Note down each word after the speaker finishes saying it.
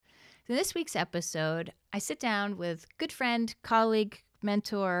In this week's episode, I sit down with good friend, colleague,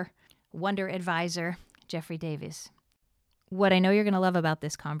 mentor, Wonder advisor, Jeffrey Davis. What I know you're going to love about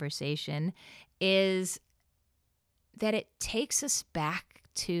this conversation is that it takes us back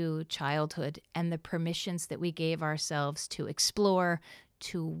to childhood and the permissions that we gave ourselves to explore,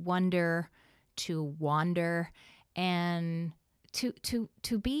 to wonder, to wander, and to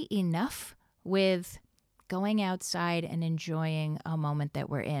be enough with going outside and enjoying a moment that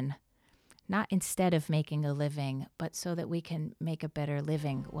we're in. Not instead of making a living, but so that we can make a better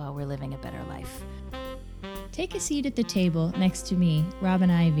living while we're living a better life. Take a seat at the table next to me,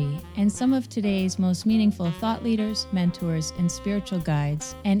 Robin Ivy, and some of today's most meaningful thought leaders, mentors, and spiritual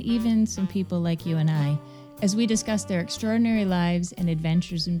guides, and even some people like you and I, as we discuss their extraordinary lives and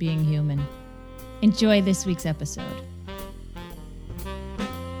adventures in being human. Enjoy this week's episode.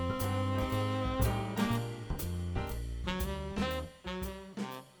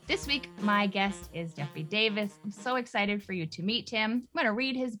 This week, my guest is Jeffrey Davis. I'm so excited for you to meet him. I'm going to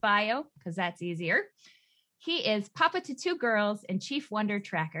read his bio because that's easier. He is Papa to 2 girls and Chief Wonder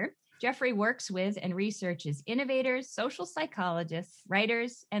Tracker. Jeffrey works with and researches innovators, social psychologists,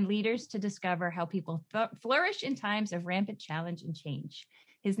 writers, and leaders to discover how people flourish in times of rampant challenge and change.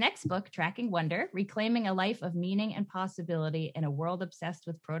 His next book, Tracking Wonder, Reclaiming a Life of Meaning and Possibility in a World Obsessed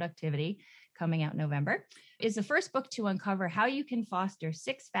with Productivity, coming out in November, is the first book to uncover how you can foster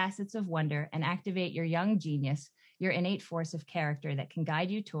 6 facets of wonder and activate your young genius, your innate force of character that can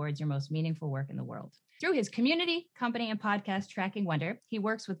guide you towards your most meaningful work in the world. Through his community, company, and podcast, Tracking Wonder, he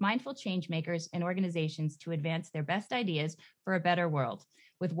works with mindful change makers and organizations to advance their best ideas for a better world,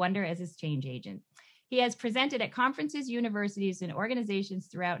 with wonder as his change agent. He has presented at conferences, universities, and organizations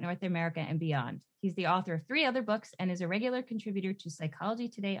throughout North America and beyond. He's the author of 3 other books and is a regular contributor to Psychology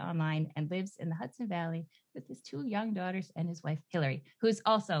Today Online and lives in the Hudson Valley with his 2 young daughters and his wife, Hillary, who's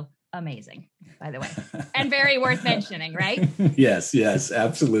also amazing, by the way, and very worth mentioning, right? Yes,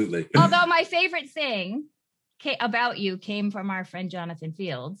 absolutely. Although my favorite thing about you came from our friend Jonathan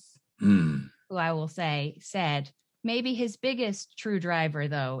Fields, who I will say said, maybe his biggest true driver,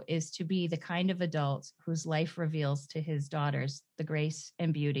 though, is to be the kind of adult whose life reveals to his daughters the grace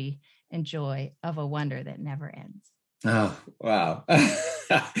and beauty and joy of a wonder that never ends. Oh, wow.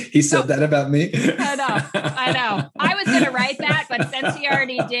 He said that about me? I know. I was going to write that, but since he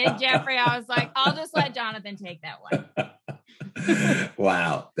already did, Jeffrey, I was like, I'll just let Jonathan take that one.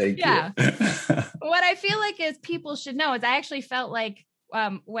 Wow. Thank you. What I feel like is people should know is I actually felt like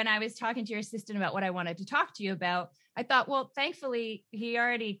when I was talking to your assistant about what I wanted to talk to you about, I thought, well, thankfully, he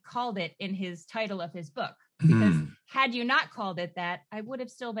already called it in his title of his book. Because had you not called it that, I would have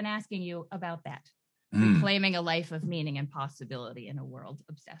still been asking you about that. Reclaiming a life of meaning and possibility in a world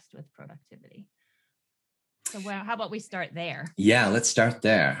obsessed with productivity. So how about we start there? Yeah, let's start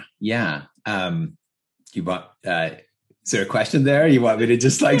there. Yeah. You want... is there a question there? You want me to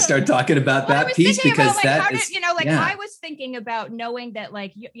just start talking about that piece? Because I was thinking about knowing that,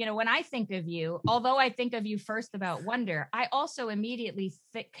 when I think of you, although I think of you first about wonder, I also immediately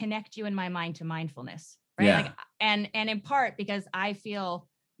connect you in my mind to mindfulness, right? Yeah. And in part because I feel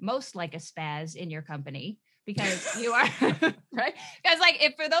most like a spaz in your company because you are, right? Because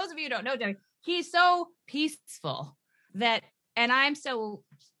if for those of you who don't know, he's so peaceful and I'm so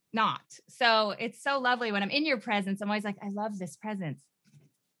not. So it's so lovely when I'm in your presence. I'm always like, I love this presence.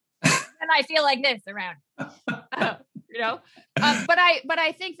 And I feel like this around, but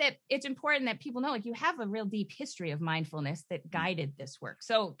I think that it's important that people know, you have a real deep history of mindfulness that guided this work.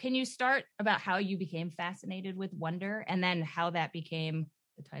 So can you start about how you became fascinated with wonder and then how that became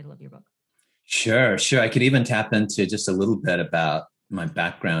the title of your book? Sure. I could even tap into just a little bit about my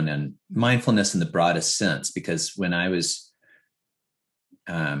background and mindfulness in the broadest sense, because when I was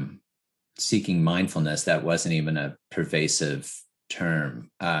seeking mindfulness, that wasn't even a pervasive term.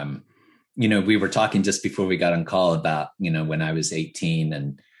 We were talking just before we got on call about, when I was 18,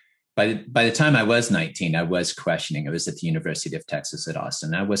 and by the time I was 19, I was questioning. I was at the University of Texas at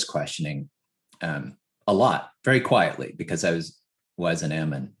Austin. I was questioning a lot, very quietly, because I was and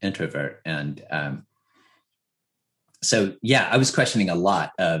am an introvert. And I was questioning a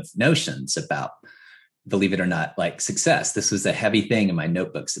lot of notions about, believe it or not, success. This was a heavy thing in my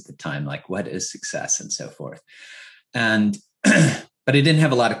notebooks at the time, what is success and so forth. And, but I didn't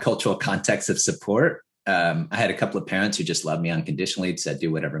have a lot of cultural context of support. I had a couple of parents who just loved me unconditionally, said,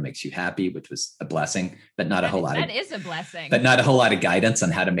 do whatever makes you happy, which was a blessing, but not a whole lot. That is a blessing. But not a whole lot of guidance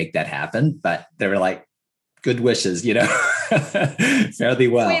on how to make that happen. But they were like, good wishes, fare thee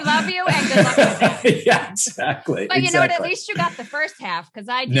well. We love you and good luck with it. Yeah, exactly. But you know what? At least you got the first half, because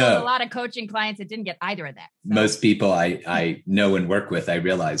I deal with a lot of coaching clients that didn't get either of that. So. Most people I know and work with, I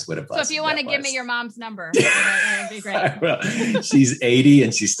realize what a blessing. So if you want to give me your mom's number, that would be great. Well, she's 80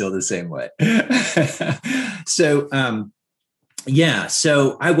 and she's still the same way. So,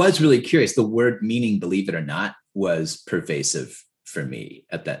 so I was really curious. The word meaning, believe it or not, was pervasive for me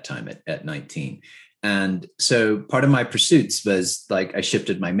at that time at 19. And so part of my pursuits was like, I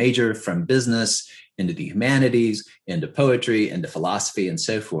shifted my major from business into the humanities, into poetry, into philosophy, and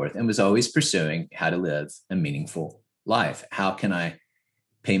so forth, and was always pursuing how to live a meaningful life. How can I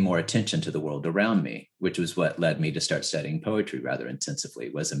pay more attention to the world around me, which was what led me to start studying poetry rather intensively.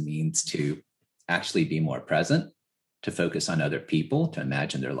 It was a means to actually be more present, to focus on other people, to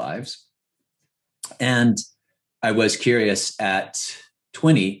imagine their lives. And I was curious at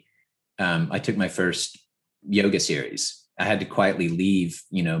 20, I took my first yoga series. I had to quietly leave,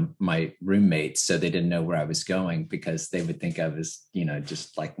 my roommates, so they didn't know where I was going, because they would think I was,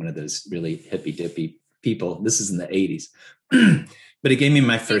 just like one of those really hippy dippy people. This is in the 80s. But it gave me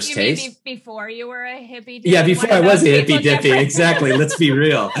my first taste. Before you were a hippie dippy? Yeah, before I was a hippie dippy. Exactly. Let's be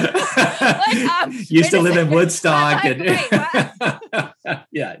real. Used to live in Woodstock.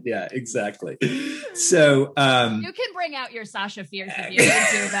 Yeah, exactly. So you can bring out your Sasha Fierce if you need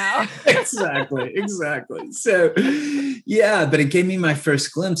to, though. Exactly. So but it gave me my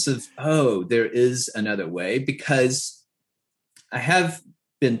first glimpse of, there is another way, because I have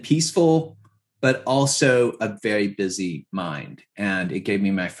been peaceful, but also a very busy mind. And it gave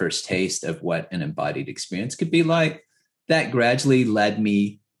me my first taste of what an embodied experience could be like. That gradually led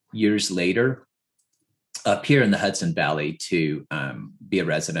me years later up here in the Hudson Valley to be a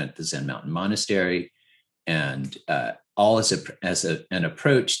resident at the Zen Mountain Monastery, and all as an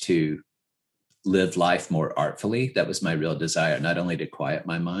approach to live life more artfully. That was my real desire, not only to quiet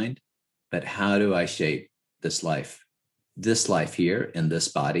my mind, but how do I shape this life here in this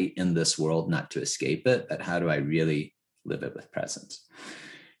body, in this world, not to escape it, but how do I really live it with presence?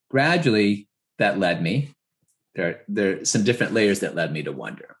 Gradually, that led me. There are some different layers that led me to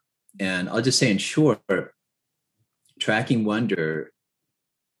wonder. And I'll just say in short, tracking wonder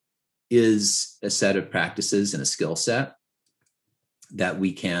is a set of practices and a skill set that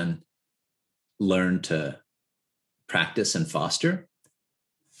we can learn to practice and foster,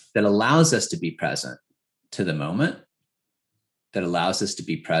 that allows us to be present to the moment, that allows us to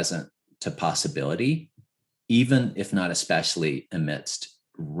be present to possibility, even if not especially amidst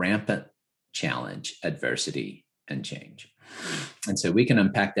rampant challenge, adversity, and change. And so we can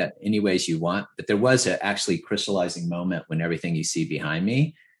unpack that any ways you want, but there was an actually crystallizing moment when everything you see behind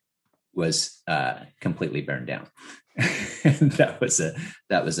me was completely burned down. And that was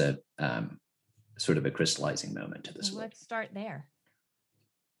a sort of a crystallizing moment to this world. Let's start there.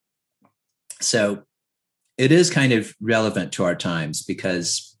 So it is kind of relevant to our times,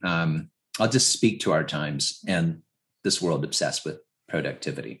 because I'll just speak to our times and this world obsessed with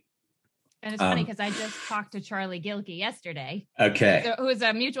productivity. And it's funny because I just talked to Charlie Gilkey yesterday. Okay. Who is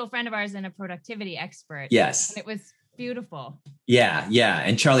a mutual friend of ours and a productivity expert. Yes. And it was beautiful. Yeah.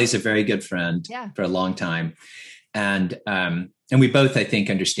 And Charlie's a very good friend for a long time. And we both, I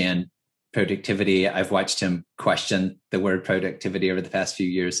think, understand productivity. I've watched him question the word productivity over the past few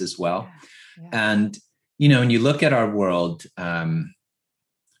years as well. Yeah. And, when you look at our world,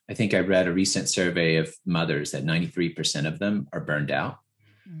 I think I read a recent survey of mothers that 93% of them are burned out.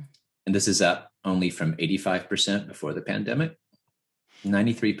 And this is up only from 85% before the pandemic.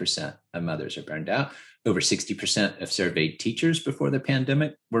 93% of mothers are burned out. Over 60% of surveyed teachers before the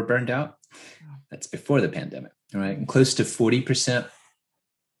pandemic were burned out. That's before the pandemic, all right? And close to 40%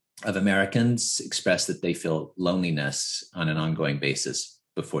 of Americans express that they feel loneliness on an ongoing basis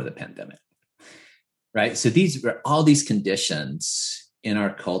before the pandemic, right? So these were all these conditions in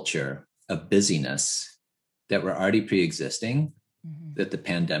our culture of busyness that were already pre-existing, that the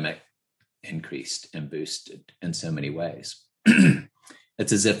pandemic increased and boosted in so many ways.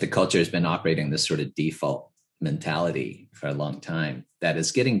 It's as if the culture has been operating this sort of default mentality for a long time that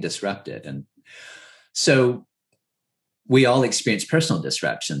is getting disrupted. And so we all experience personal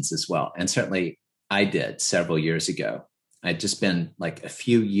disruptions as well. And certainly I did several years ago. I'd just been like a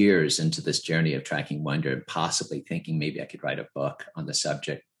few years into this journey of tracking wonder and possibly thinking maybe I could write a book on the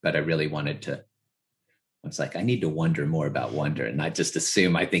subject, but I really wanted to. I was like, I need to wonder more about wonder and not just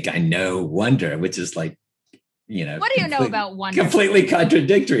assume I think I know wonder, which is like, what do you know about wonder? Completely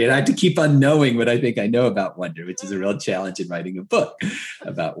contradictory. And I have to keep on knowing what I think I know about wonder, which is a real challenge in writing a book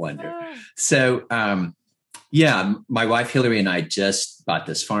about wonder. So, my wife, Hillary, and I just bought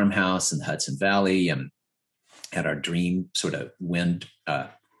this farmhouse in the Hudson Valley. And had our dream sort of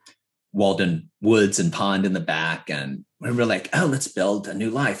Walden woods and pond in the back. And we were like, oh, let's build a new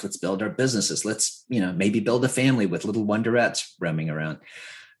life. Let's build our businesses. Let's, maybe build a family with little wonderettes roaming around.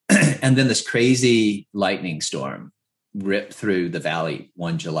 And then this crazy lightning storm ripped through the valley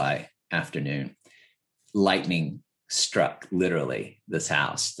one July afternoon. Lightning struck literally this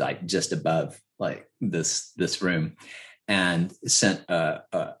house, like just above like this room, and sent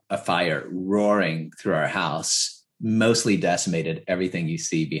a fire roaring through our house, mostly decimated everything you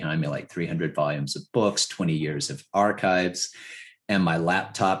see behind me, like 300 volumes of books, 20 years of archives. And my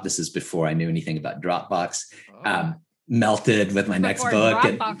laptop, this is before I knew anything about Dropbox, melted with my next book.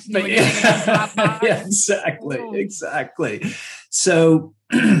 Dropbox knew anything about Dropbox. Yeah, exactly. So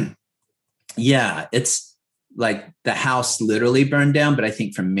yeah, it's like the house literally burned down, but I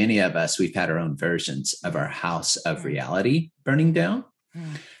think for many of us, we've had our own versions of our house of reality burning down.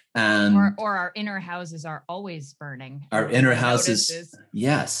 Or our inner houses are always burning. Our inner houses.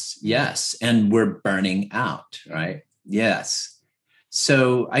 Yes. And we're burning out, right? Yes.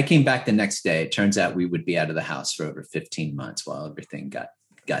 So I came back the next day. It turns out we would be out of the house for over 15 months while everything got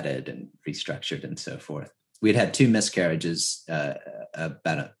gutted and restructured and so forth. We'd had 2 miscarriages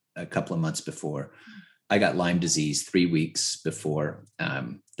about a couple of months before. I got Lyme disease 3 weeks before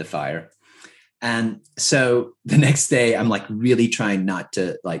the fire. And so the next day I'm like really trying not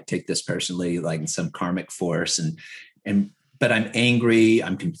to like take this personally, like some karmic force, but I'm angry,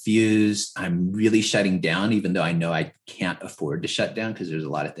 I'm confused, I'm really shutting down, even though I know I can't afford to shut down because there's a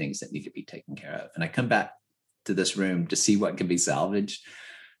lot of things that need to be taken care of. And I come back to this room to see what can be salvaged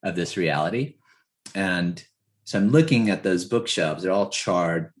of this reality. And so I'm looking at those bookshelves, they're all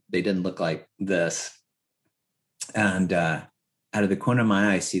charred. They didn't look like this. And out of the corner of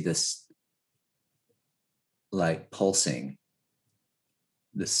my eye, I see this like pulsing,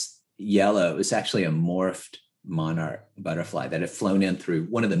 this yellow. It was actually a morphed monarch butterfly that had flown in through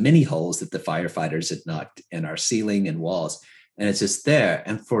one of the many holes that the firefighters had knocked in our ceiling and walls. And it's just there.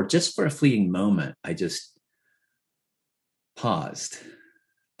 And for a fleeting moment, I just paused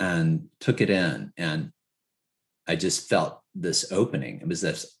and took it in. And I just felt this opening. It was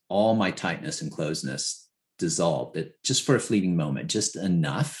this, all my tightness and closeness dissolved. It just for a fleeting moment, just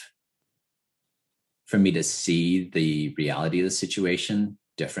enough for me to see the reality of the situation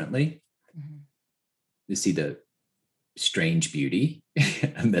differently, to see the strange beauty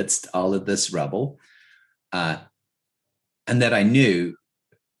amidst all of this rubble. And that I knew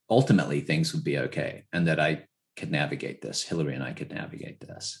ultimately things would be okay and that I could navigate this. Hillary and I could navigate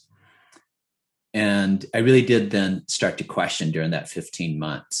this. And I really did then start to question during that 15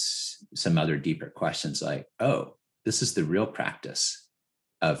 months, some other deeper questions like, oh, this is the real practice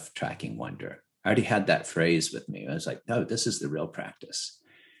of tracking wonder. I already had that phrase with me. I was like, no, this is the real practice.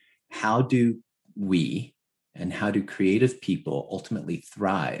 How do we and how do creative people ultimately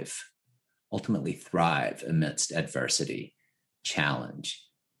thrive amidst adversity, challenge,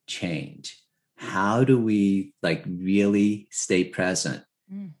 change? How do we like really stay present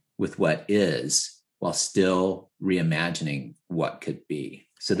with what is while still reimagining what could be?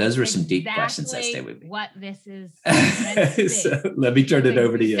 So those were some deep questions that stay with me. What this is. So let me turn it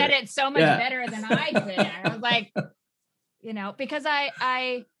over to you. You said it so much better than I did. I was like, because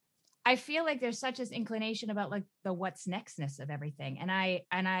I feel like there's such this inclination about like the what's nextness of everything. And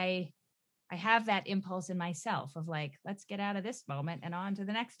I have that impulse in myself of like, let's get out of this moment and on to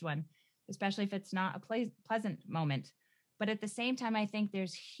the next one, especially if it's not a pleasant moment. But at the same time, I think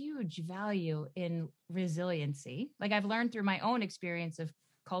there's huge value in resiliency. Like I've learned through my own experience of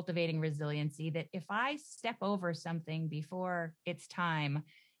cultivating resiliency that if I step over something before it's time,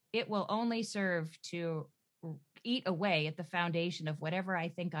 it will only serve to eat away at the foundation of whatever I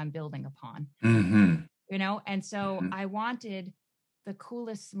think I'm building upon. And so I wanted the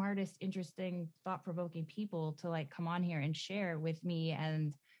coolest, smartest, interesting, thought-provoking people to like come on here and share with me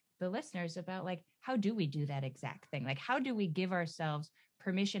and the listeners about like, how do we do that exact thing? Like, how do we give ourselves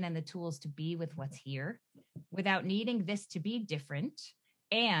permission and the tools to be with what's here without needing this to be different,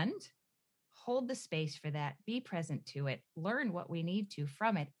 and hold the space for that, be present to it, learn what we need to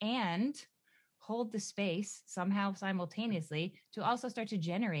from it, and hold the space somehow simultaneously to also start to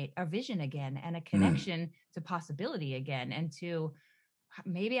generate a vision again and a connection to possibility again, and to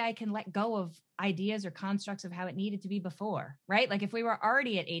maybe I can let go of ideas or constructs of how it needed to be before, right? Like if we were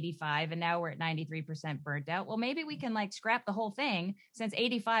already at 85 and now we're at 93% burnt out, well, maybe we can like scrap the whole thing since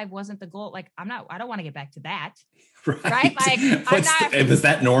 85 wasn't the goal. Like I don't want to get back to that. Right? Like was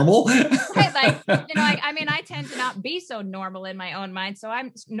that normal? Right? Like, I tend to not be so normal in my own mind. So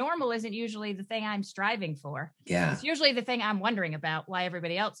normal isn't usually the thing I'm striving for. Yeah. It's usually the thing I'm wondering about why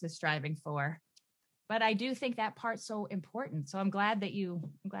everybody else is striving for. but I do think that part's so important. So I'm glad that you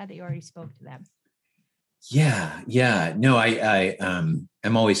already spoke to them. Yeah. No,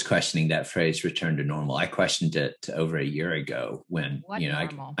 I'm always questioning that phrase "return to normal." I questioned it over a year ago when What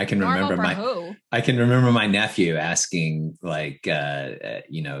normal? I can Normal remember for who? I can remember my nephew asking, like, a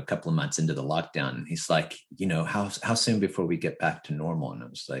couple of months into the lockdown, he's like, how soon before we get back to normal? And I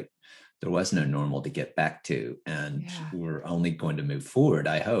was like, there was no normal to get back to, and we're only going to move forward,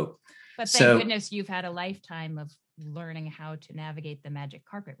 I hope. But thank goodness you've had a lifetime of learning how to navigate the magic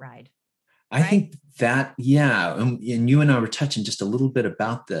carpet ride. I think that, and you and I were touching just a little bit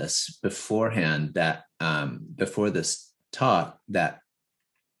about this beforehand, that before this talk, that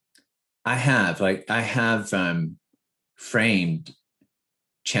I have framed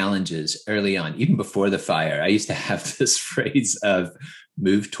challenges early on, even before the fire. I used to have this phrase of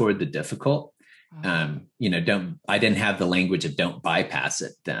move toward the difficult. I didn't have the language of don't bypass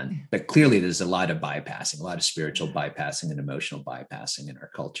it then, but clearly there's a lot of bypassing, a lot of spiritual bypassing and emotional bypassing in our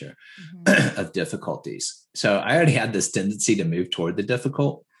culture of difficulties. So I already had this tendency to move toward the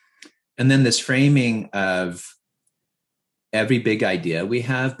difficult. And then this framing of every big idea we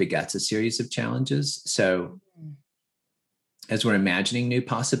have begets a series of challenges. So as we're imagining new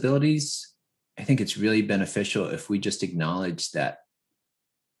possibilities, I think it's really beneficial if we just acknowledge that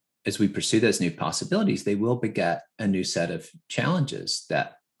as we pursue those new possibilities, they will beget a new set of challenges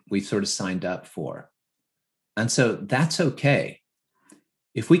that we've sort of signed up for. And so that's okay.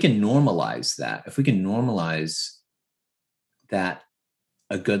 If we can normalize that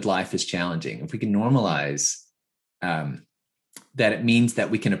a good life is challenging, if we can normalize that it means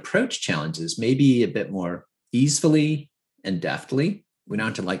that we can approach challenges maybe a bit more easily and deftly. We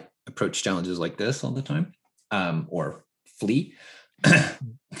don't have to approach challenges like this all the time, or flee.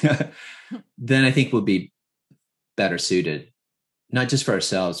 Then I think we'll be better suited, not just for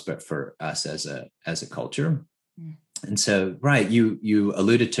ourselves, but for us as a culture. And so, right, you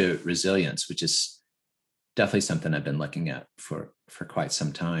alluded to resilience, which is definitely something I've been looking at for quite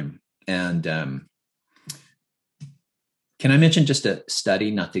some time. And can I mention just a study,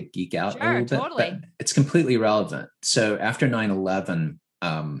 not to geek out a little bit, totally. but it's completely relevant. So after 9/11,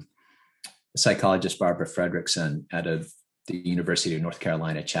 psychologist Barbara Fredrickson out of the University of North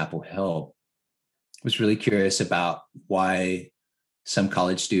Carolina, Chapel Hill, was really curious about why some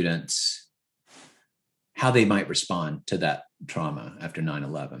college students, how they might respond to that trauma after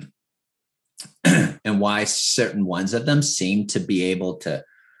 9/11, and why certain ones of them seem to be able to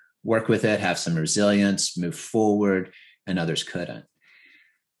work with it, have some resilience, move forward, and others couldn't.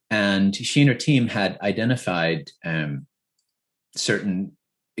 And she and her team had identified certain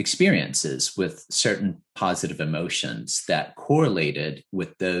experiences with certain positive emotions that correlated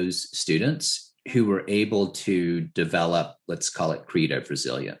with those students who were able to develop, let's call it, creative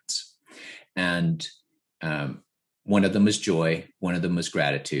resilience. And one of them was joy, one of them was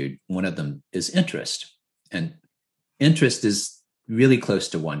gratitude, one of them is interest. And interest is really close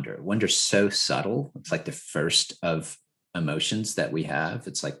to wonder. Wonder's so subtle. It's like the first of emotions that we have.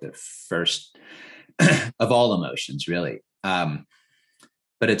 It's like the first of all emotions, really.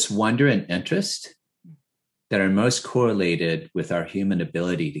 But it's wonder and interest that are most correlated with our human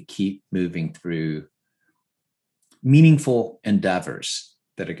ability to keep moving through meaningful endeavors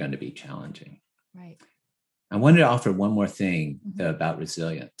that are going to be challenging. Right. I wanted to offer one more thing about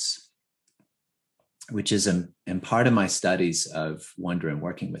resilience, which is in part of my studies of wonder and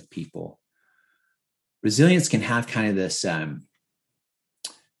working with people. Resilience can have kind of this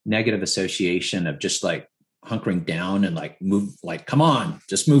negative association of just like hunkering down and move, come on,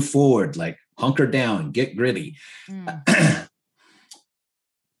 just move forward, hunker down, get gritty.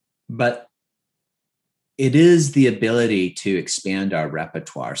 But it is the ability to expand our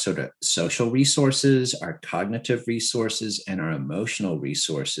repertoire, sort of social resources, our cognitive resources, and our emotional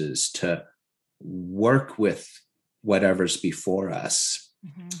resources to work with whatever's before us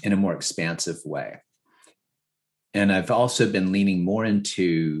in a more expansive way. And I've also been leaning more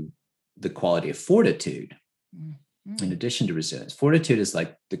into the quality of fortitude in addition to resilience. Fortitude is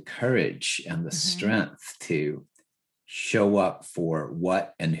like the courage and the strength to show up for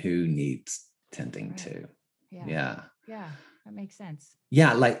what and who needs tending to. Yeah, that makes sense.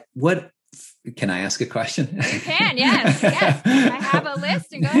 Yeah, what can I ask a question? You can, yes. I have a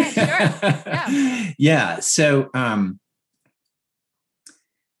list, and go ahead. Sure. Yeah. So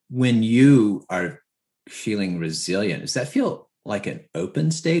when you are feeling resilient, does that feel like an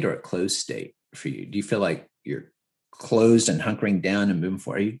open state or a closed state for you? Do you feel like you're closed and hunkering down and moving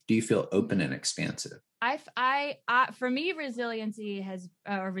forward? Do you feel open and expansive? For me, resilience has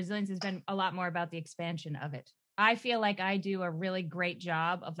been a lot more about the expansion of it. I feel like I do a really great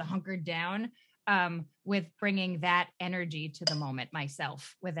job of the hunkered down. with bringing that energy to the moment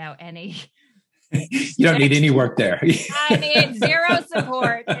myself without any. You don't need any work there. I need zero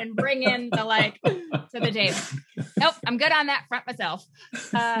support and bring in the to the table. Nope, I'm good on that front myself.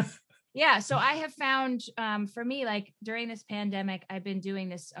 Yeah, so I have found for me, like during this pandemic, I've been doing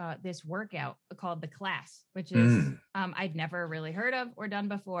this workout called the class, which is I'd never really heard of or done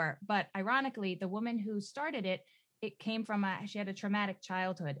before. But ironically, the woman who started it, it came from she had a traumatic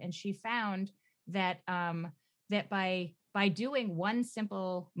childhood, and she found that that by doing one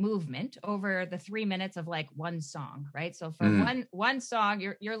simple movement over the 3 minutes of like one song, right? So for one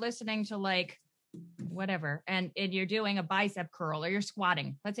song, you're listening to like whatever, and you're doing a bicep curl or you're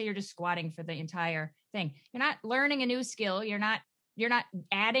squatting. Let's say you're just squatting for the entire thing. You're not learning a new skill. You're not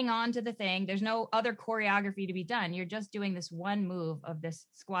adding on to the thing. There's no other choreography to be done. You're just doing this one move of this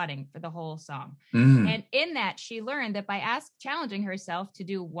squatting for the whole song. And in that, she learned that by challenging herself to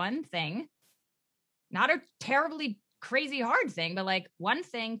do one thing, not a terribly crazy hard thing, but like one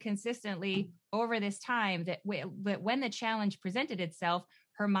thing consistently over this time, that when the challenge presented itself,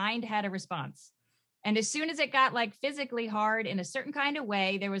 her mind had a response. And as soon as it got like physically hard in a certain kind of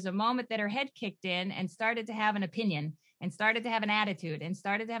way, there was a moment that her head kicked in and started to have an opinion and started to have an attitude and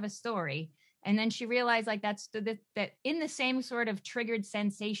started to have a story. And then she realized like that in the same sort of triggered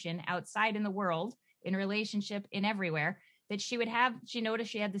sensation outside in the world, in relationship, in everywhere, that she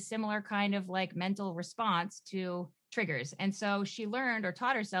noticed she had the similar kind of like mental response to triggers. And so she learned or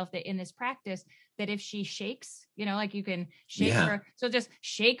taught herself that in this practice, that if she shakes, like you can shake so just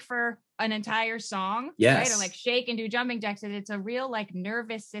shake for an entire song, right? Or like shake and do jumping jacks. And it's a real like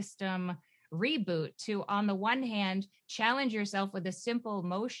nervous system reboot to, on the one hand, challenge yourself with a simple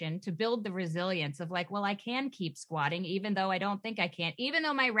motion to build the resilience of like, well, I can keep squatting, even though I don't think I can, even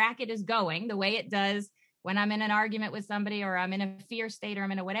though my racket is going the way it does when I'm in an argument with somebody, or I'm in a fear state, or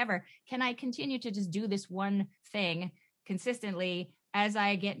I'm in a whatever. Can I continue to just do this one thing consistently as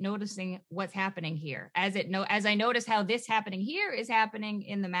I get noticing what's happening here, as I notice how this happening here is happening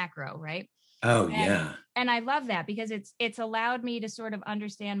in the macro, right? And I love that because it's allowed me to sort of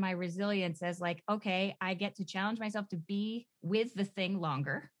understand my resilience as like, okay, I get to challenge myself to be with the thing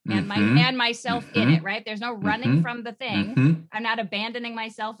longer and myself in it, right? There's no running from the thing. I'm not abandoning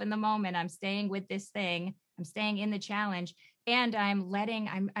myself in the moment. I'm staying with this thing. I'm staying in the challenge, and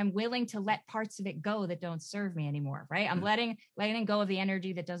I'm willing to let parts of it go that don't serve me anymore, right? I'm letting go of the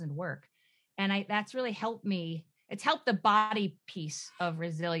energy that doesn't work. And that's really helped me. It's helped the body piece of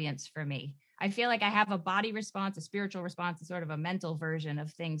resilience for me. I feel like I have a body response, a spiritual response, and sort of a mental version of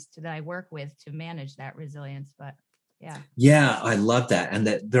things that I work with to manage that resilience. But yeah. Yeah, I love that. And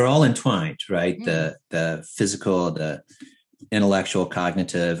that they're all entwined, right? The physical, the intellectual,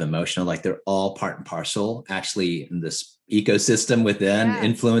 cognitive, emotional, like they're all part and parcel actually in this ecosystem within,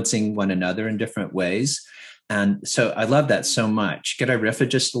 influencing one another in different ways. And so I love that so much. Could I riff it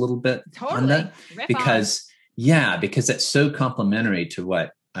just a little bit on that? Because it's so complementary to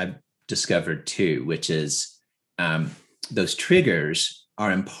what I've discovered too, which is those triggers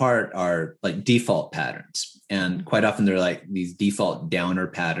are in part are like default patterns. And quite often they're like these default downer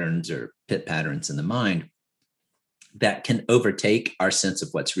patterns or pit patterns in the mind that can overtake our sense of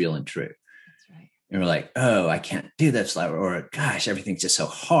what's real and true. That's right. And we're like, oh, I can't do this, or gosh, everything's just so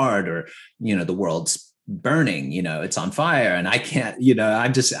hard, or, the world's burning, it's on fire and I can't,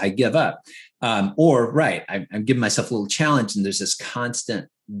 I give up. I'm giving myself a little challenge, and there's this constant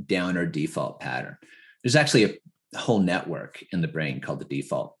downer default pattern. There's actually a whole network in the brain called the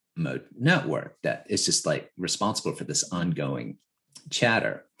default mode network that is just like responsible for this ongoing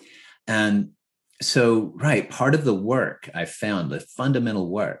chatter. And so, part of the work I found, the fundamental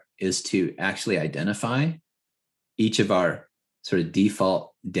work, is to actually identify each of our sort of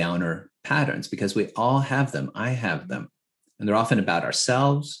default downer patterns, because we all have them. I have them. And they're often about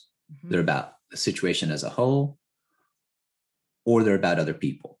ourselves. They're about the situation as a whole, or they're about other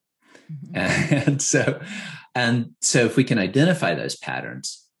people. And so if we can identify those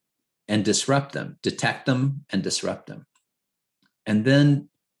patterns and disrupt them, detect them and disrupt them, and then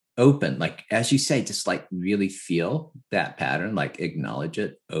open, like, as you say, just like really feel that pattern, like acknowledge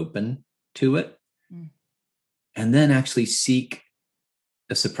it, open to it, and then actually seek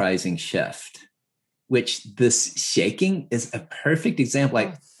a surprising shift, which this shaking is a perfect example.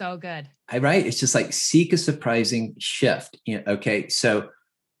 Like, so good. It's just like seek a surprising shift. Okay, so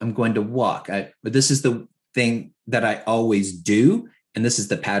I'm going to walk. But this is the thing that I always do, and this is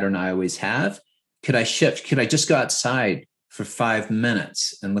the pattern I always have. Could I shift? Could I just go outside for 5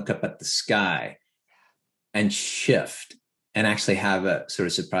 minutes and look up at the sky and shift and actually have a sort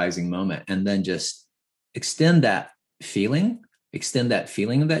of surprising moment, and then just extend that feeling extend that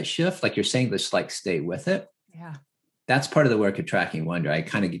feeling of that shift, like you're saying, just like stay with it. Yeah. That's part of the work of tracking wonder. I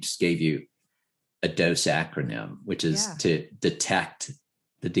kind of just gave you a DOSE acronym, which is to detect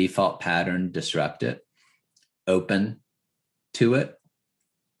the default pattern, disrupt it, open to it,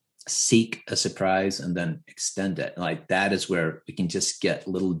 seek a surprise, and then extend it. Like that is where we can just get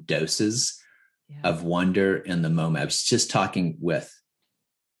little doses of wonder in the moment. I was just talking with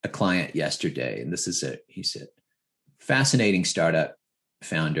a client yesterday, and he's a fascinating startup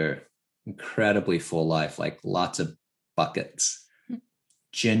founder, incredibly full life, like lots of buckets,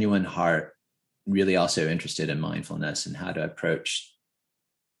 genuine heart, really also interested in mindfulness and how to approach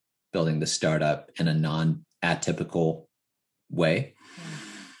building the startup in a non-atypical way.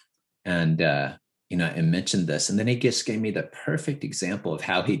 And, I mentioned this, and then he just gave me the perfect example of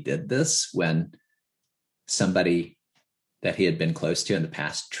how he did this when somebody that he had been close to in the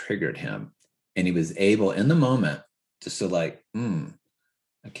past triggered him. And he was able in the moment just to like,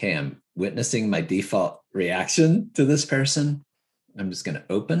 okay, I'm witnessing my default reaction to this person. I'm just going to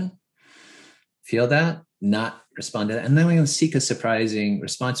open, feel that, not respond to that. And then we're going to seek a surprising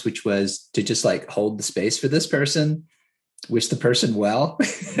response, which was to just like hold the space for this person, wish the person well.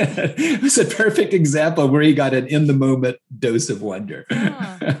 It was a perfect example where he got an in the moment dose of wonder.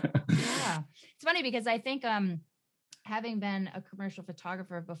 Yeah. It's funny because I think, having been a commercial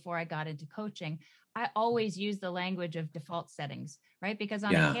photographer before I got into coaching, I always use the language of default settings, right? Because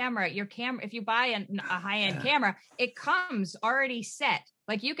on a camera, if you buy a high-end camera, it comes already set.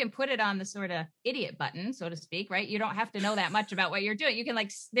 Like you can put it on the sort of idiot button, so to speak, right? You don't have to know that much about what you're doing. You can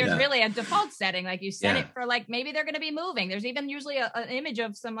there's really a default setting. Like you set it for like, maybe they're going to be moving. There's even usually an image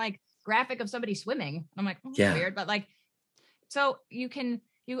of some like graphic of somebody swimming. I'm like, weird, but like, so you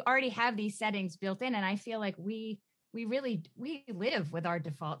already have these settings built in. And I feel like we live with our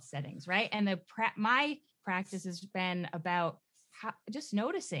default settings, right? And my practice has been about just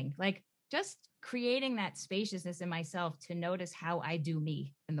noticing, like just creating that spaciousness in myself to notice how I do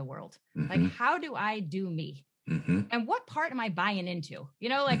me in the world. Like, how do I do me? And what part am I buying into?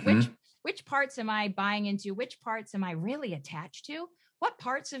 Like which parts am I buying into? Which parts am I really attached to? What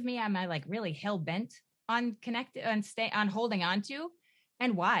parts of me am I like really hell bent on on holding on to?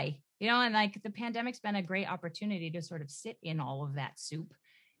 And why? And like the pandemic's been a great opportunity to sort of sit in all of that soup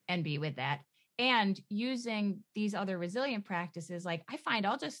and be with that. And using these other resilient practices, like I find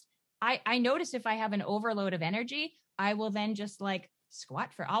I notice if I have an overload of energy, I will then just like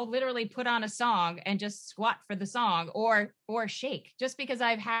I'll literally put on a song and just squat for the song or shake, just because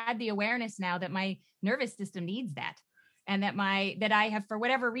I've had the awareness now that my nervous system needs that. And that I have, for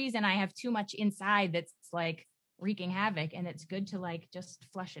whatever reason, I have too much inside that's like wreaking havoc, and it's good to like just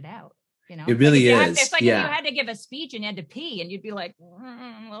flush it out. It really is. It's like if you had to give a speech and you had to pee, and you'd be like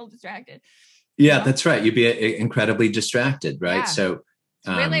a little distracted. Yeah, that's right. You'd be incredibly distracted, right? Yeah. So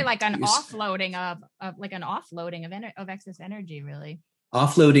it's really like an offloading of excess energy, really.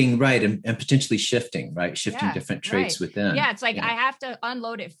 Offloading, right, and potentially shifting, right? Shifting different traits within. Yeah, it's like I have to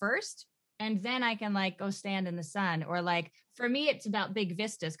unload it first, and then I can like go stand in the sun. Or like for me, it's about big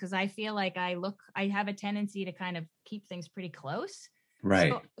vistas, because I feel like I have a tendency to kind of keep things pretty close.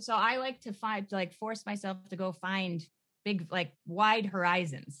 Right. So I like to force myself to go find big, like wide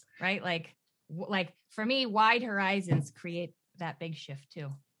horizons, right? Like for me, wide horizons create that big shift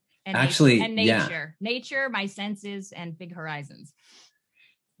too. And nature, my senses, and big horizons.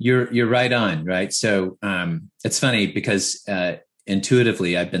 You're right on, right? So it's funny because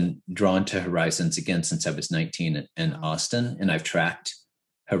intuitively I've been drawn to horizons again since I was 19 in Austin, and I've tracked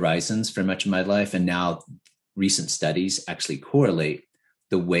horizons for much of my life. And now recent studies actually correlate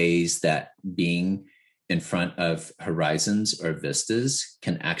the ways that being in front of horizons or vistas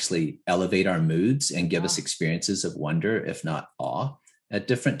can actually elevate our moods and give us experiences of wonder, if not awe, at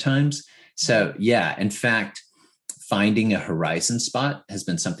different times. So in fact, finding a horizon spot has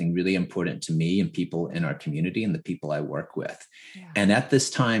been something really important to me and people in our community and the people I work with. Yeah. And at this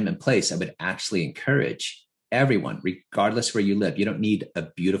time and place, I would actually encourage everyone, regardless where you live. You don't need a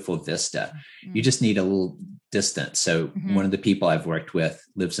beautiful vista. You just need a little distance. So one of the people I've worked with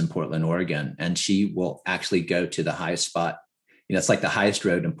lives in Portland, Oregon, and she will actually go to the highest spot. It's like the highest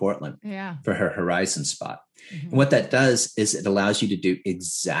road in Portland for her horizon spot. And what that does is it allows you to do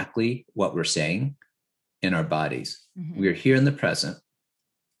exactly what we're saying in our bodies. We're here in the present,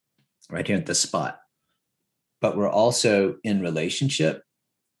 right here at the spot, but we're also in relationship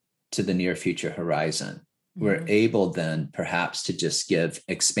to the near future horizon. We're able then perhaps to just give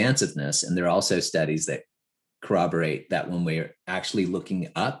expansiveness. And there are also studies that corroborate that when we're actually looking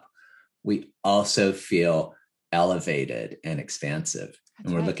up, we also feel elevated and expansive.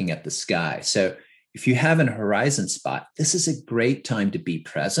 And we're looking at the sky. So if you have an horizon spot, this is a great time to be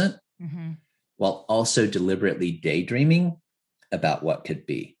present while also deliberately daydreaming about what could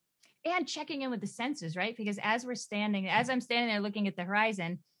be. And checking in with the senses, right? Because as I'm standing there looking at the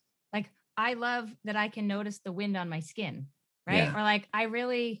horizon, like I love that I can notice the wind on my skin, right? Yeah. Or like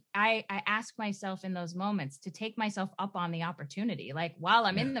I ask myself in those moments to take myself up on the opportunity. Like while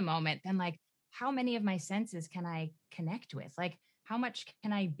I'm in the moment, then like how many of my senses can I connect with? Like how much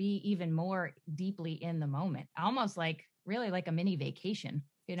can I be even more deeply in the moment? Almost like really like a mini vacation,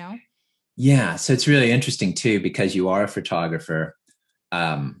 you know? Yeah. So it's really interesting too, because you are a photographer.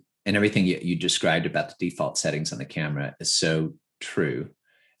 And everything you described about the default settings on the camera is so true,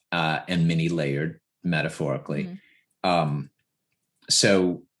 and many layered metaphorically.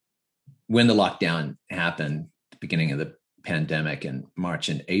 So when the lockdown happened, the beginning of the pandemic in March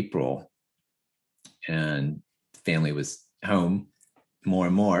and April, and family was home more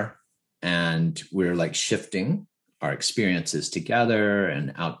and more, and we're like shifting our experiences together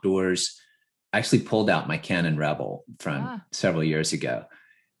and outdoors, I actually pulled out my Canon Rebel from several years ago.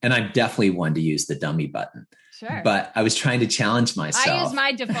 And I'm definitely one to use the dummy button. Sure. But I was trying to challenge myself. I use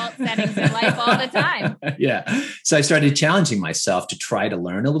my default settings in life all the time. Yeah. So I started challenging myself to try to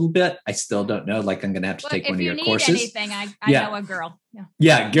learn a little bit. I still don't know. Like I'm going to have to take one of your courses. If you need anything, I know a girl.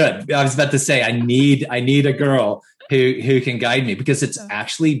 Yeah, good. I was about to say, I need a girl who can guide me, because it's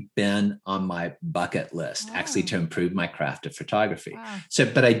actually been on my bucket list, actually, to improve my craft of photography. So,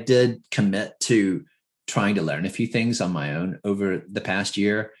 but I did commit to trying to learn a few things on my own over the past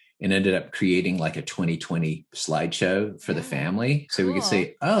year, and ended up creating like a 2020 slideshow for the family. So we could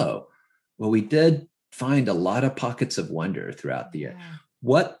say, oh, well, we did find a lot of pockets of wonder throughout the year.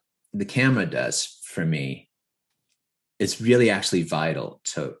 What the camera does for me is really actually vital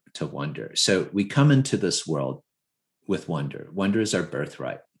to wonder. So we come into this world with wonder. Wonder is our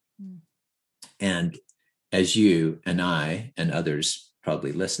birthright. And as you and I and others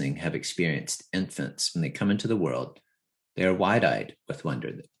probably listening have experienced, infants, when they come into the world, they are wide-eyed with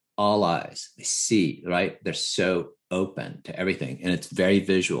wonder. All eyes, they see, right? They're so open to everything. And it's very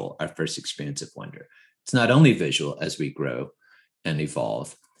visual, our first experience of wonder. It's not only visual as we grow and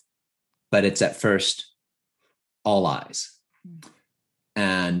evolve, but it's at first all eyes.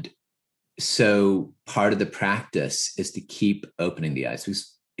 And so part of the practice is to keep opening the eyes.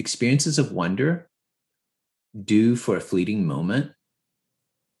 These experiences of wonder do, for a fleeting moment,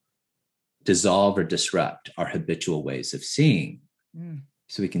 dissolve or disrupt our habitual ways of seeing.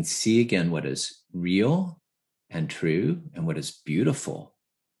 So we can see again what is real and true and what is beautiful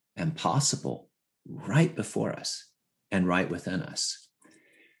and possible right before us and right within us.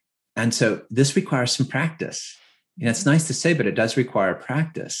 And so this requires some practice. You know, it's nice to say, but it does require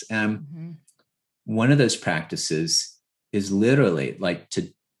practice. And one of those practices is literally like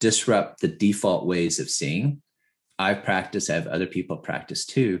to disrupt the default ways of seeing. I've practiced, I have other people practice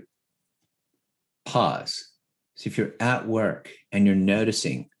too. Pause. So if you're at work and you're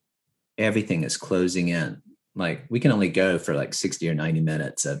noticing everything is closing in, like we can only go for like 60 or 90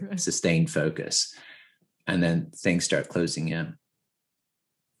 minutes of sustained focus, and then things start closing in.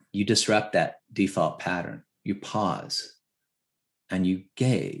 You disrupt that default pattern. You pause and you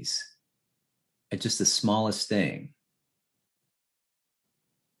gaze at just the smallest thing.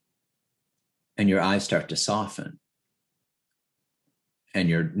 And your eyes start to soften and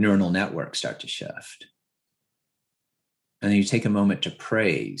your neural networks start to shift. And then you take a moment to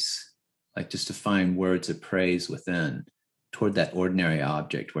praise, like just to find words of praise within toward that ordinary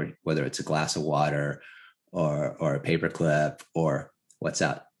object, whether it's a glass of water or a paperclip or what's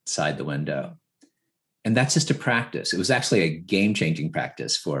outside the window. And that's just a practice. It was actually a game-changing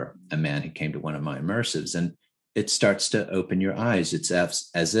practice for a man who came to one of my immersives. And it starts to open your eyes. It's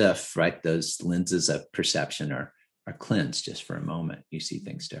as if, right, those lenses of perception are cleansed just for a moment. You see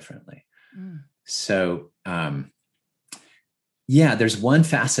things differently. So, yeah, there's one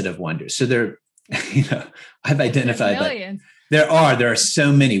facet of wonder. So there, I've identified that there are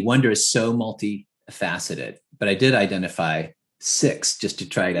so many. Wonder is so multifaceted, but I did identify 6 just to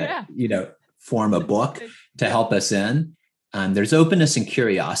try to, form a book to help us in. There's openness and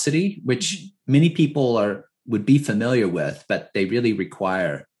curiosity, which many people would be familiar with, but they really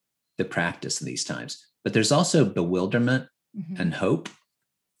require the practice in these times. But there's also bewilderment and hope,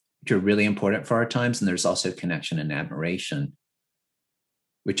 which are really important for our times. And there's also connection and admiration,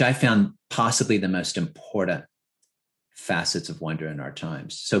 which I found possibly the most important facets of wonder in our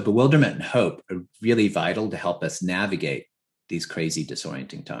times. So bewilderment and hope are really vital to help us navigate these crazy,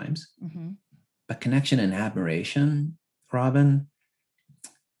 disorienting times. But connection and admiration, Robin,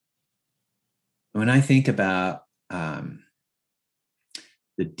 when I think about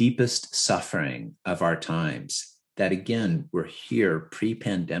the deepest suffering of our times that, again, were here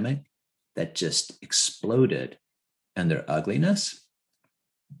pre-pandemic that just exploded, and their ugliness.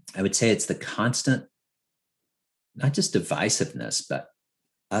 I would say it's the constant, not just divisiveness, but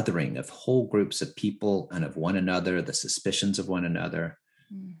othering of whole groups of people and of one another, the suspicions of one another.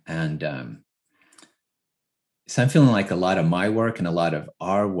 And so I'm feeling like a lot of my work and a lot of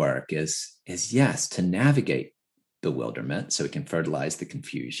our work is yes, to navigate bewilderment so we can fertilize the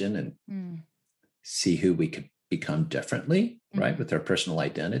confusion and see who we could become differently, right, with our personal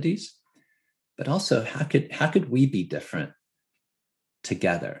identities. But also, how could we be different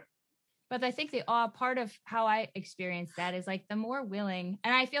together? But I think the part of how I experience that is like the more willing,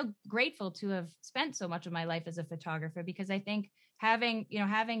 and I feel grateful to have spent so much of my life as a photographer, because I think having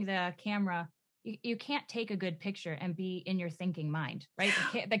the camera, you can't take a good picture and be in your thinking mind, right?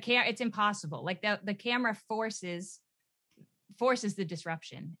 It's impossible. Like the camera forces the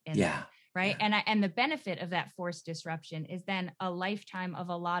disruption in that, right? Yeah. And the benefit of that forced disruption is then a lifetime of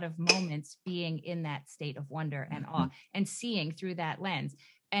a lot of moments being in that state of wonder and awe and seeing through that lens.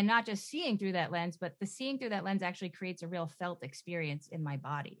 And not just seeing through that lens, but the seeing through that lens actually creates a real felt experience in my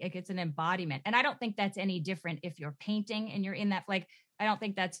body. Like it's an embodiment. And I don't think that's any different if you're painting and you're in that, like, I don't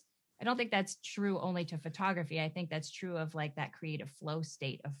think that's true only to photography. I think that's true of like that creative flow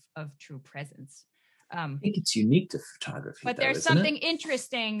state of true presence. I think it's unique to photography. But though, there's something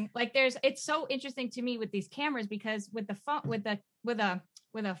interesting. Like it's so interesting to me with these cameras, because with the phone, with a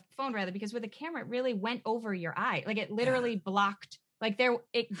phone rather, because with a camera, it really went over your eye. Like it literally blocked. Like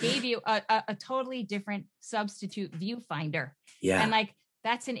it gave you a totally different substitute viewfinder. Yeah. And like,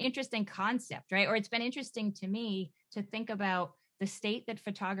 that's an interesting concept, right? Or it's been interesting to me to think about the state that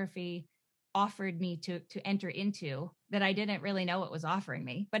photography offered me to enter into that I didn't really know it was offering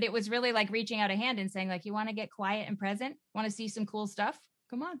me. But it was really like reaching out a hand and saying like, you want to get quiet and present? Want to see some cool stuff?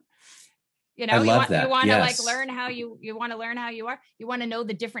 Come on. You know, you want to like learn how you want to learn how you are. You want to know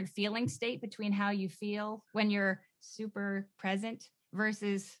the different feeling state between how you feel when you're super present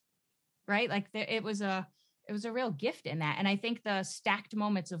versus, right? Like it was a real gift in that. And I think the stacked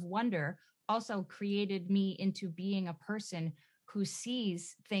moments of wonder also created me into being a person who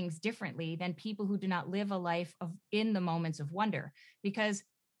sees things differently than people who do not live a life in the moments of wonder, because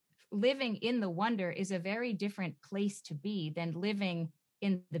living in the wonder is a very different place to be than living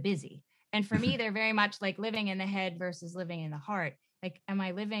in the busy. And for me, they're very much like living in the head versus living in the heart. Like, am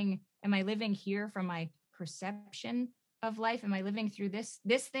I living here from my perception of life? Am I living through this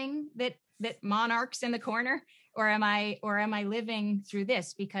thing that monarchs in the corner? Or am I living through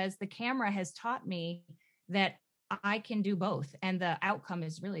this? Because the camera has taught me that I can do both, and the outcome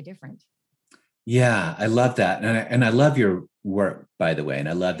is really different. Yeah, I love that. And I love your work, by the way. And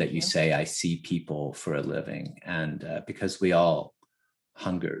I love that you say, I see people for a living. And because we all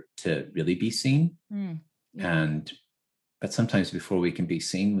hunger to really be seen. But sometimes before we can be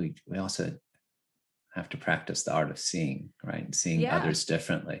seen, we also have to practice the art of seeing, right? And seeing others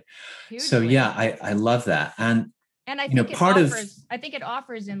differently. Hugely. So I love that. And I think I think it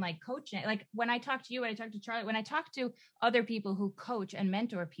offers in like coaching. Like when I talk to you, when I talk to Charlie, when I talk to other people who coach and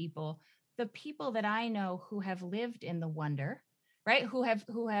mentor people, the people that I know who have lived in the wonder, right? Who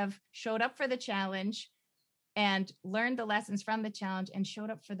have showed up for the challenge and learned the lessons from the challenge and showed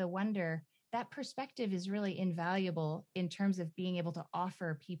up for the wonder, that perspective is really invaluable in terms of being able to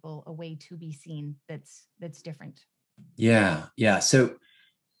offer people a way to be seen that's different. Yeah. So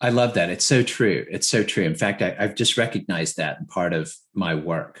I love that. It's so true. It's so true. In fact, I've just recognized that in part of my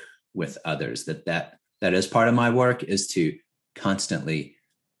work with others, that is part of my work, is to constantly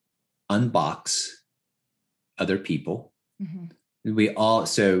unbox other people.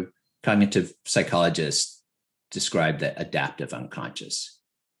 So cognitive psychologists describe the adaptive unconscious,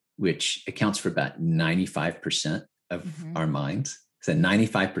 which accounts for about 95% of our minds. So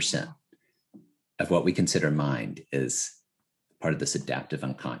 95% of what we consider mind is part of this adaptive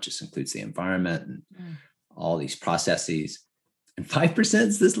unconscious, includes the environment and all these processes. And 5%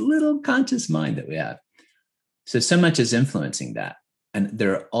 is this little conscious mind that we have. So much is influencing that. And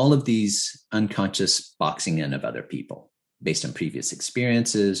there are all of these unconscious boxing in of other people based on previous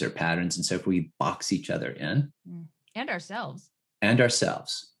experiences or patterns. And so if we box each other in. And ourselves.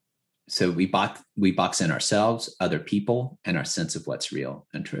 So we box in ourselves, other people, and our sense of what's real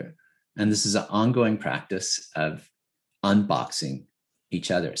and true. And this is an ongoing practice of unboxing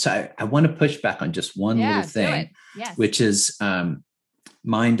each other. So I want to push back on just one little thing, which is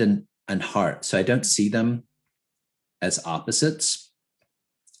mind and heart. So I don't see them as opposites.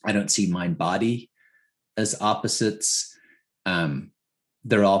 I don't see mind body as opposites.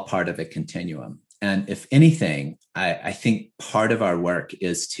 They're all part of a continuum. And if anything, I think part of our work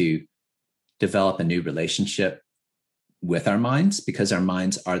is to develop a new relationship with our minds, because our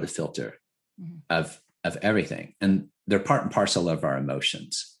minds are the filter of everything, and they're part and parcel of our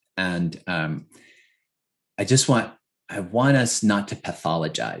emotions. And I want us not to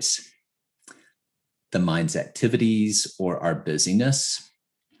pathologize the mind's activities or our busyness.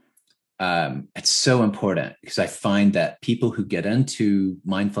 It's so important, because I find that people who get into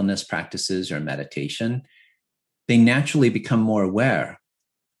mindfulness practices or meditation, they naturally become more aware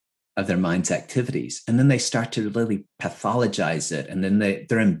of their mind's activities. And then they start to really pathologize it. And then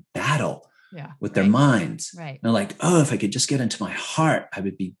they're in battle with their minds. Right. They're like, oh, if I could just get into my heart, I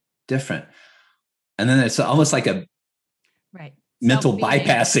would be different. And then it's almost like a mental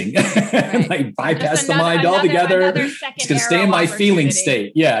bypassing, like bypass the mind altogether. It's going to stay in my feeling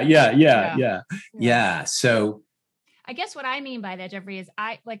state. Yeah. So I guess what I mean by that, Jeffrey, is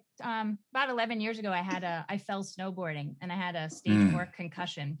about 11 years ago, I fell snowboarding, and I had a stage 4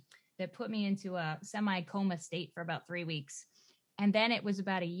 concussion that put me into a semi-coma state for about 3 weeks. And then it was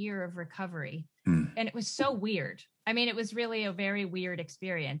about a year of recovery. And it was so weird. I mean, it was really a very weird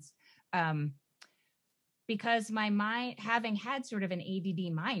experience. Because my mind, having had sort of an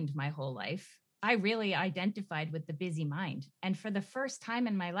ADD mind my whole life, I really identified with the busy mind. And for the first time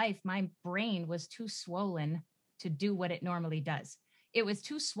in my life, my brain was too swollen to do what it normally does. It was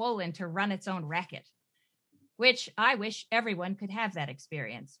too swollen to run its own racket, which I wish everyone could have that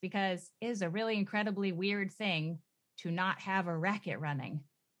experience, because it is a really incredibly weird thing to not have a racket running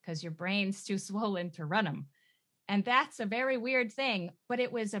because your brain's too swollen to run them. And that's a very weird thing, but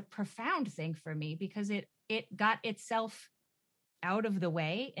it was a profound thing for me, because it got itself out of the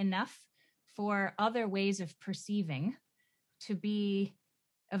way enough for other ways of perceiving to be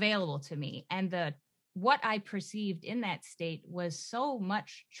available to me. And what I perceived in that state was so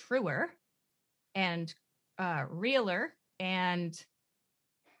much truer and realer, and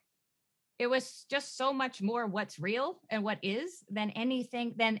it was just so much more what's real and what is than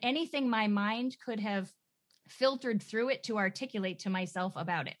anything my mind could have filtered through it to articulate to myself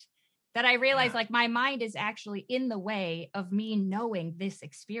about it. That I realized like my mind is actually in the way of me knowing this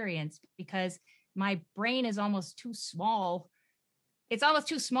experience, because my brain is almost too small. It's almost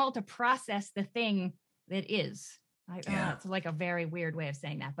too small to process the thing that is. It's like a very weird way of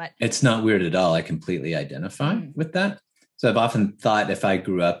saying that, but it's not weird at all. I completely identify with that. So I've often thought if I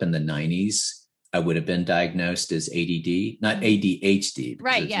grew up in the 90s, I would have been diagnosed as ADD, not ADHD,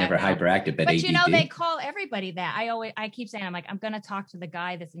 because it's never hyperactive, but ADD. You know, they call everybody that. I keep saying, I'm like, I'm going to talk to the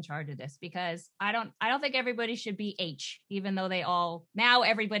guy that's in charge of this, because I don't think everybody should be H, even though now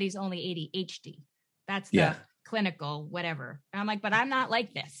everybody's only ADHD. That's the clinical whatever. And I'm like, but I'm not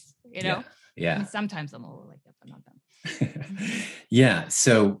like this, you know? Yeah. And sometimes I'm a little like that, but not them. Yeah.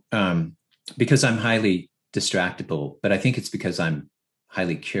 So, because I'm highly distractible, but I think it's because I'm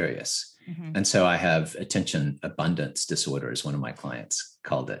highly curious. Mm-hmm. And so I have attention abundance disorder, as one of my clients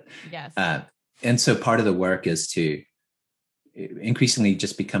called it. Yes. And so part of the work is to increasingly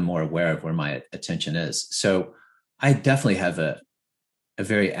just become more aware of where my attention is. So I definitely have a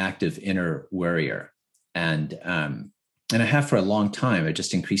very active inner worrier, and I have for a long time. I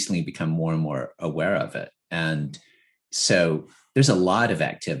just increasingly become more and more aware of it. And so there's a lot of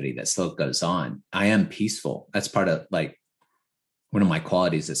activity that still goes on. I am peaceful. That's part of like one of my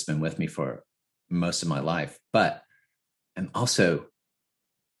qualities that's been with me for most of my life. But I also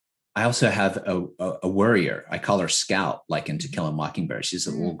have a worrier. I call her Scout, like in To Kill a Mockingbird. She's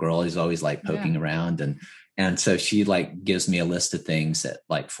a little girl who's always like poking around. And so she like gives me a list of things at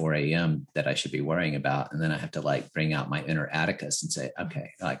like 4 a.m. that I should be worrying about. And then I have to like bring out my inner Atticus and say,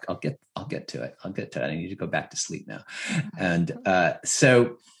 okay, like I'll get to it. I need to go back to sleep now. And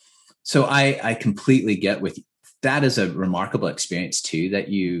so I completely get with you. That is a remarkable experience too that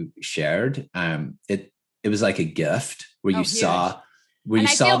you shared. It was like a gift where you saw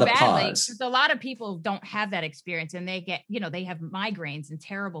the pause. A lot of people don't have that experience, and they get, they have migraines and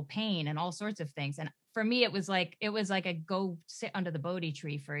terrible pain and all sorts of things. And for me, it was like a go sit under the Bodhi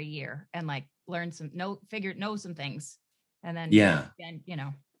tree for a year and like learn know some things, and then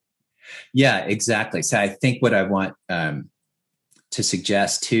Yeah, exactly. So I think what I want to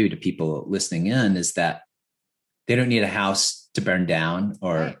suggest too to people listening in is that they don't need a house to burn down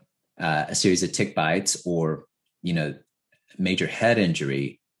or a series of tick bites or, major head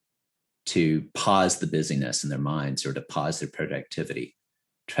injury to pause the busyness in their minds or to pause their productivity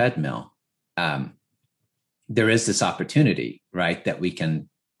treadmill. There is this opportunity, right, that we can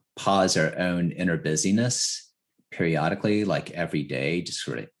pause our own inner busyness periodically, like every day, just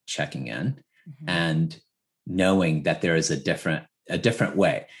sort of checking in and knowing that there is a different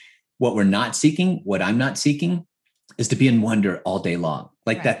way. what we're not seeking, what I'm not seeking, is to be in wonder all day long.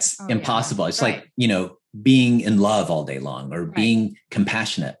 Like that's impossible. It's like, being in love all day long or being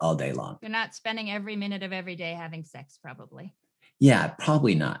compassionate all day long. You're not spending every minute of every day having sex, probably. Yeah,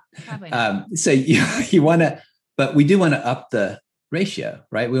 probably not. So you want to, but we do want to up the ratio,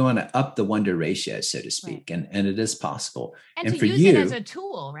 right? We want to up the wonder ratio, so to speak. And it is possible. And to use it as a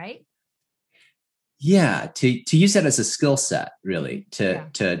tool, right? Yeah, to use that as a skill set, really,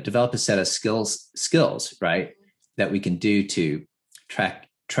 to develop a set of skills, right, that we can do to track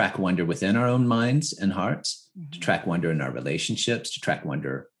wonder within our own minds and hearts, to track wonder in our relationships, to track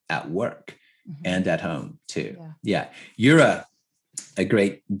wonder at work and at home too. Yeah. You're a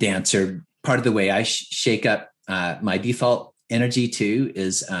great dancer. Part of the way I shake up my default energy too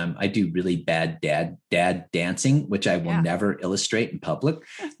is I do really bad dad dancing, which I will never illustrate in public,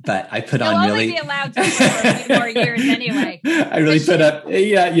 but I put on really. You'll only be allowed to for a few more years anyway. I really put up.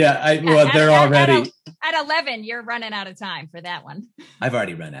 Well, they're already. At 11, you're running out of time for that one. I've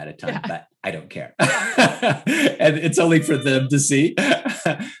already run out of time, but I don't care. And it's only for them to see.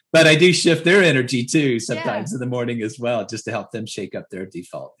 But I do shift their energy too sometimes in the morning as well, just to help them shake up their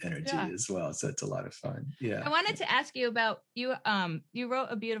default energy as well. So it's a lot of fun. Yeah. I wanted to ask you about you. You wrote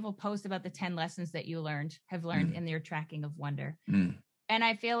a beautiful post about the 10 lessons that you have learned in your tracking of wonder. And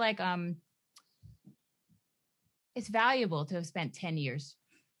I feel like it's valuable to have spent 10 years.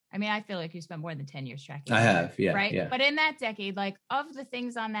 I mean, I feel like you spent more than 10 years tracking. I have, right? Yeah. But in that decade, like of the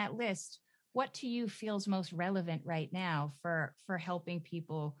things on that list, what to you feels most relevant right now for helping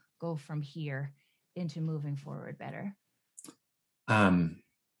people go from here into moving forward better?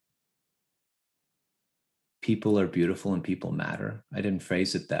 People are beautiful and people matter. I didn't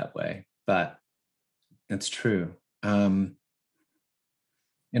phrase it that way, but it's true. In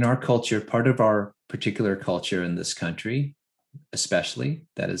our culture, part of our particular culture in this country, especially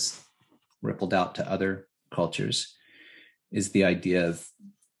that is rippled out to other cultures, is the idea of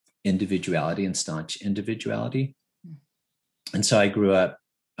individuality and staunch individuality. And so I grew up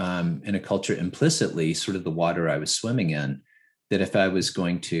in a culture implicitly, sort of the water I was swimming in, that if I was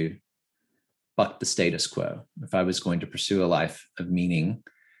going to buck the status quo, if I was going to pursue a life of meaning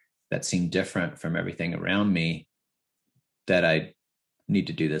that seemed different from everything around me, that I need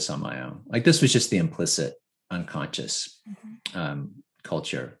to do this on my own. Like this was just the implicit unconscious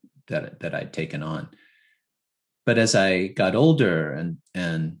culture that I'd taken on. But as I got older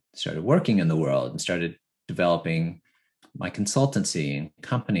and started working in the world and started developing my consultancy and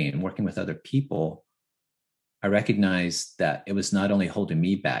company and working with other people, I recognized that it was not only holding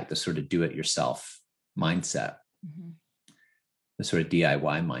me back, the sort of do-it-yourself mindset, the sort of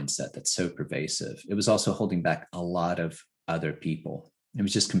DIY mindset that's so pervasive. It was also holding back a lot of other people. It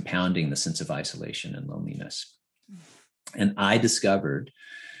was just compounding the sense of isolation and loneliness. And I discovered,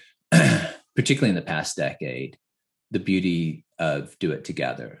 particularly in the past decade, the beauty of do it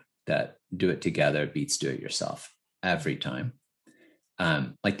together, that do it together beats do it yourself every time.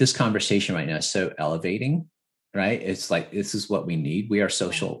 Like this conversation right now is so elevating, right? It's like, this is what we need. We are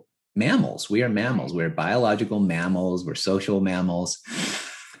social mammals. We are mammals. We're biological mammals. We're social mammals.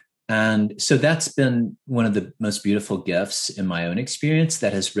 And so that's been one of the most beautiful gifts in my own experience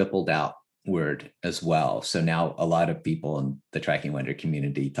that has rippled outward as well. So now a lot of people in the Tracking Wonder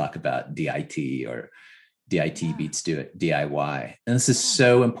community talk about DIT or DIT beats do it DIY. And this is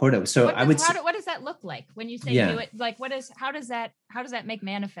so important. So what does that look like when you say do it? Like how does that make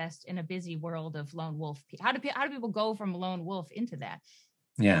manifest in a busy world of lone wolf? How do people go from lone wolf into that?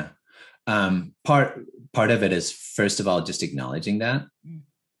 Yeah. Part of it is, first of all, just acknowledging that.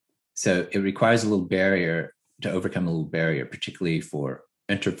 So it requires a little barrier to overcome, a little barrier, particularly for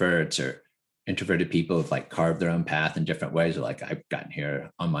introverts or introverted people who've like carved their own path in different ways, or like, I've gotten here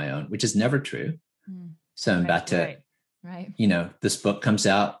on my own, which is never true. So I'm about to, this book comes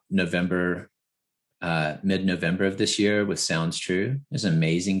out mid-November of this year with Sounds True. There's an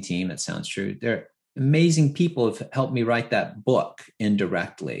amazing team at Sounds True. They're amazing people who've helped me write that book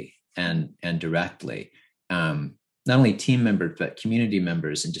indirectly and directly. Not only team members, but community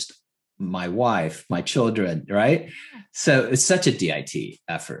members and just my wife, my children, right? So it's such a DIT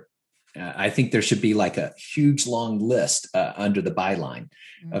effort. I think there should be like a huge long list under the byline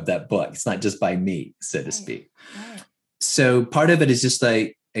of that book. It's not just by me, so to speak. So part of it is just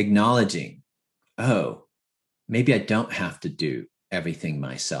like acknowledging, oh, maybe I don't have to do everything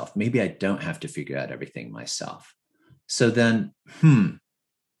myself. Maybe I don't have to figure out everything myself. So then,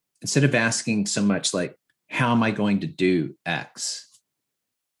 instead of asking so much like, how am I going to do X?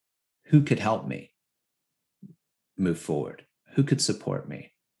 Who could help me move forward? Who could support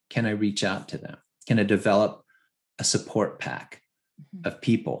me? Can I reach out to them? Can I develop a support pack of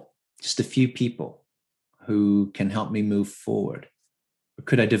people just a few people who can help me move forward? Or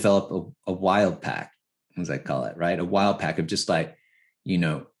could I develop a wild pack, as I call it, right? A wild pack of just like,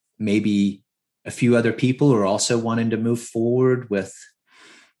 maybe a few other people who are also wanting to move forward with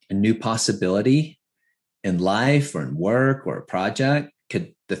a new possibility in life or in work or a project.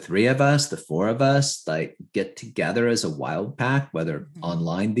 Could the three of us, the four of us, like get together as a wild pack, whether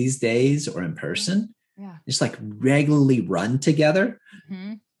online these days or in person, just like regularly run together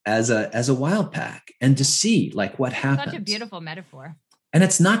as a wild pack and to see like what happens. Such a beautiful metaphor. And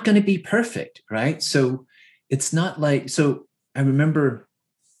it's not going to be perfect, right? So it's not like, so I remember,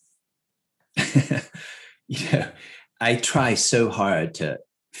 I try so hard to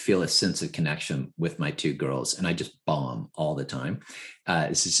feel a sense of connection with my two girls, and I just bomb all the time.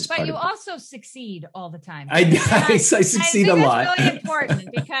 This is just. But you also succeed all the time. I succeed a lot. That's really important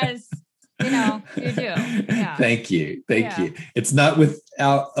because you do. Yeah. Thank you. It's not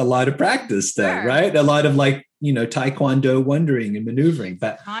without a lot of practice, though, right? A lot of like taekwondo wondering and maneuvering,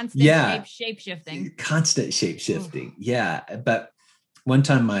 but constant shape shifting. Constant shape shifting. Yeah, but one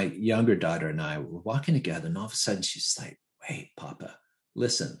time my younger daughter and I were walking together, and all of a sudden she's like, "Wait, Papa.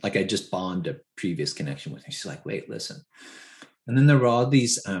 Listen," like I just bombed a previous connection with her. She's like, "Wait, listen." And then there were all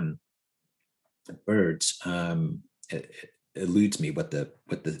these birds. It eludes me what the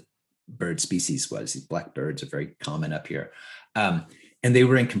bird species was. These black birds are very common up here. And they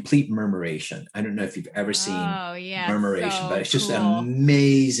were in complete murmuration. I don't know if you've ever seen murmuration, but it's just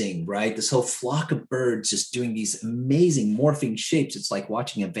amazing, right? This whole flock of birds just doing these amazing morphing shapes. It's like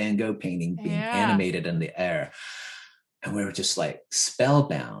watching a Van Gogh painting being animated in the air. And we were just like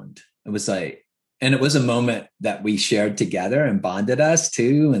spellbound. It was like, and it was a moment that we shared together and bonded us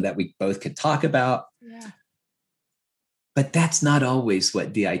too, and that we both could talk about. Yeah. But that's not always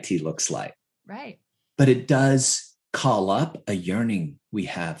what DIT looks like. Right. But it does call up a yearning we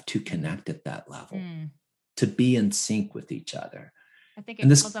have to connect at that level, to be in sync with each other. I think it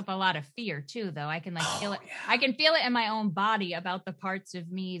calls up a lot of fear too, though. I can feel it. Yeah. I can feel it in my own body about the parts of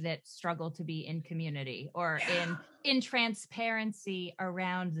me that struggle to be in community or in transparency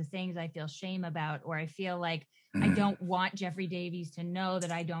around the things I feel shame about, or I feel like I don't want Jeffrey Davies to know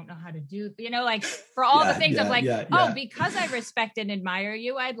that I don't know how to do, like for all the things of like, because I respect and admire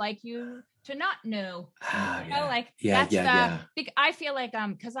you, I'd like you to not know, I feel like,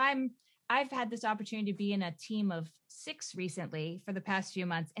 cause I've had this opportunity to be in a team of 6 recently for the past few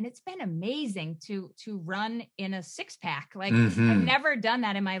months. And it's been amazing to run in a 6-pack. Like I've never done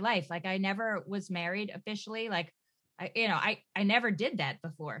that in my life. Like I never was married officially. Like, I never did that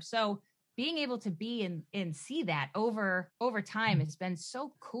before. So being able to be and see that over time has been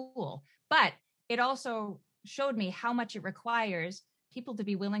so cool. But it also showed me how much it requires people to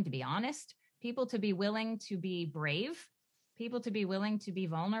be willing to be honest, people to be willing to be brave, people to be willing to be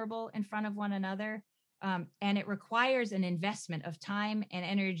vulnerable in front of one another. And it requires an investment of time and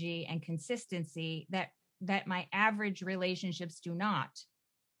energy and consistency that my average relationships do not,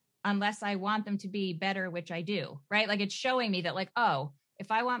 unless I want them to be better, which I do, right? Like it's showing me that like, oh, if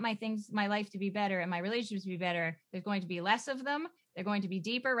I want my life to be better and my relationships to be better, there's going to be less of them. They're going to be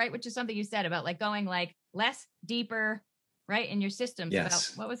deeper, right? Which is something you said about like going like less, deeper, right? In your systems. Yes.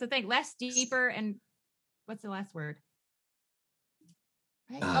 About, what was the thing? Less, deeper, and what's the last word?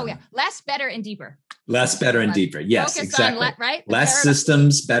 Right? Less, better, and deeper. Less, better, and deeper. Yes, focus exactly. On right? Less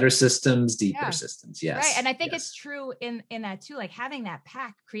systems, better systems, deeper systems. Yes. Right. And I think it's true in that too. Like having that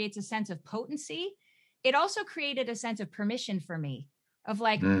pack creates a sense of potency. It also created a sense of permission for me of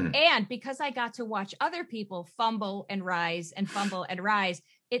like, and because I got to watch other people fumble and rise and fumble and rise,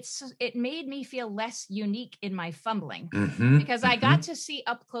 it made me feel less unique in my fumbling because I got to see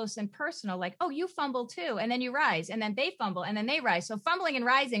up close and personal, like, oh, you fumble too. And then you rise and then they fumble and then they rise. So fumbling and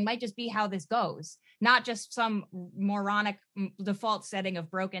rising might just be how this goes, not just some moronic default setting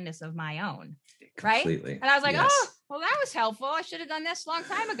of brokenness of my own. Completely. Right. And I was like, oh, well, that was helpful. I should have done this a long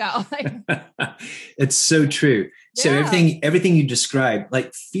time ago. It's so true. So everything you described,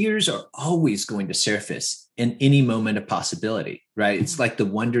 like fears are always going to surface in any moment of possibility, right? It's like the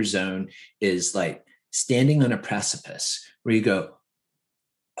wonder zone is like standing on a precipice where you go,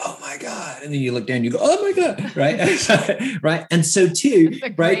 oh my God. And then you look down, you go, oh my God. Right. Right. And so too,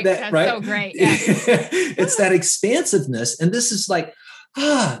 right. That's so great. Yeah. It's that expansiveness. And this is like,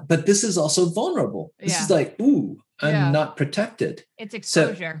 but this is also vulnerable. This is like, ooh, I'm not protected. It's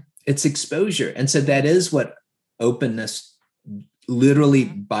exposure. So it's exposure. And so that is what openness literally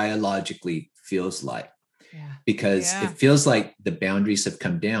biologically feels like. Because it feels like the boundaries have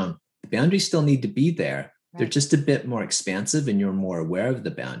come down. The boundaries still need to be there. Right. They're just a bit more expansive and you're more aware of the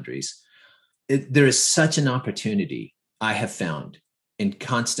boundaries. There is such an opportunity I have found in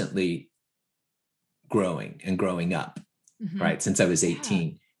constantly growing and growing up, right? Since I was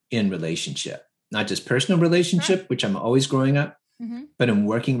 18 in relationship, not just personal relationship, which I'm always growing up, but in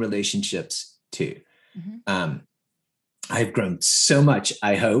working relationships too. I've grown so much,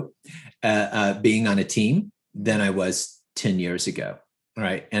 I hope, being on a team than I was 10 years ago,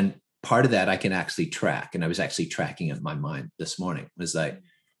 right? And part of that I can actually track. And I was actually tracking it in my mind this morning, was like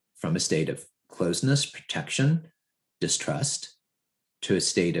from a state of closeness, protection, distrust, to a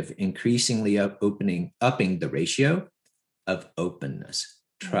state of increasingly upping the ratio of openness,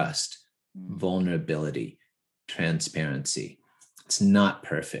 trust, vulnerability, transparency. It's not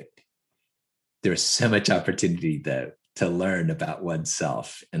perfect. There's so much opportunity, though, to learn about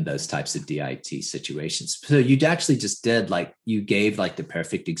oneself in those types of DIT situations. So you actually just did, like, you gave like the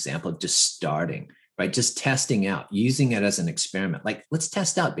perfect example of just starting, right? Just testing out, using it as an experiment. Like, let's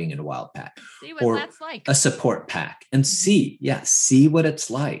test out being in a wild pack or that's like a support pack and see what it's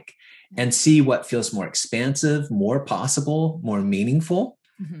like and see what feels more expansive, more possible, more meaningful.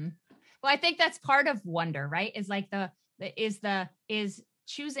 Well, I think that's part of wonder, right? Is like is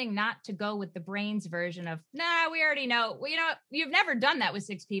choosing not to go with the brain's version of, nah, we already know. Well, you've never done that with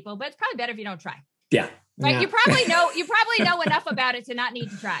 6 people, but it's probably better if you don't try. Yeah. Right. Yeah. You probably know enough about it to not need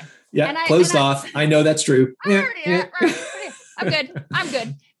to try. Yeah. Closed off. I know that's true. I'm good.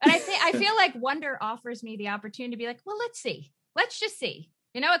 But I feel like wonder offers me the opportunity to be like, well, let's see. Let's just see.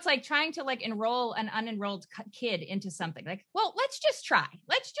 It's like trying to like enroll an unenrolled kid into something. Like, well, let's just try.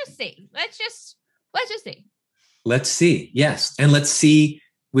 Let's just see. Let's just see. Let's see. Yes. And let's see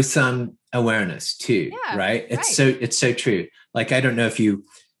with some awareness too. Yeah, right. It's so true. Like, I don't know if you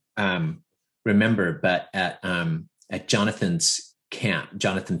remember, but at Jonathan's camp,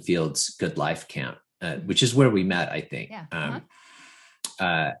 Jonathan Field's Good Life camp, which is where we met, I think.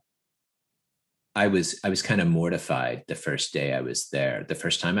 Yeah. I was kind of mortified the first day I was there. The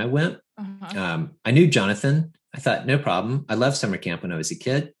first time I went, I knew Jonathan. I thought, no problem. I loved summer camp when I was a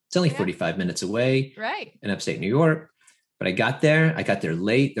kid. It's only 45 minutes away, right, in upstate New York. But I got there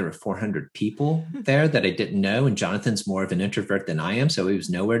late. There were 400 people there that I didn't know. And Jonathan's more of an introvert than I am. So he was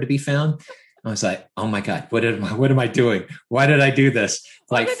nowhere to be found. I was like, oh my God, what am I doing? Why did I do this?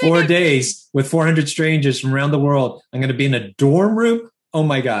 Like 4 days with 400 strangers from around the world. I'm going to be in a dorm room. Oh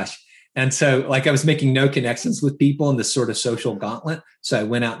my gosh. And so, like, I was making no connections with people in this sort of social gauntlet. So I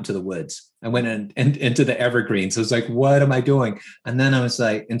went out into the woods. I went into the evergreens. I was like, what am I doing? And then I was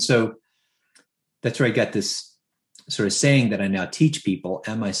like, and so that's where I got this sort of saying that I now teach people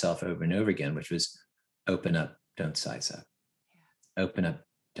and myself over and over again, which was open up, don't size up. Open up,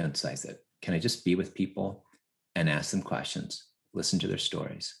 don't size it. Can I just be with people and ask them questions, listen to their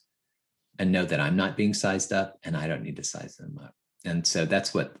stories, and know that I'm not being sized up and I don't need to size them up? And so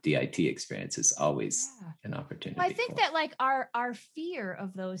that's what the DIT experience is always an opportunity. Well, I think that like our fear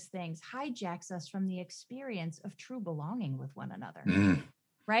of those things hijacks us from the experience of true belonging with one another.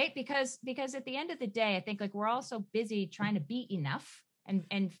 Right? Because at the end of the day, I think like we're all so busy trying to be enough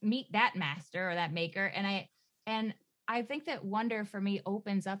and meet that master or that maker. And I think that wonder for me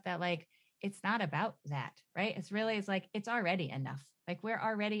opens up that like, it's not about that, right? It's like, it's already enough. Like, we're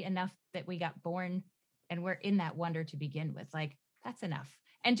already enough that we got born and we're in that wonder to begin with. Like, that's enough.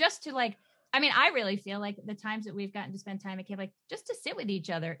 And just to like, I mean, I really feel like the times that we've gotten to spend time at camp, like just to sit with each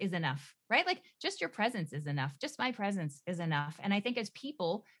other is enough, right? Like just your presence is enough. Just my presence is enough. And I think as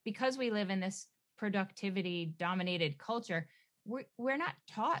people, because we live in this productivity dominated culture, we're not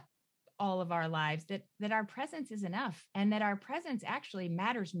taught all of our lives that our presence is enough, and that our presence actually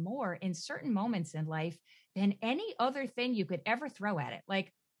matters more in certain moments in life than any other thing you could ever throw at it.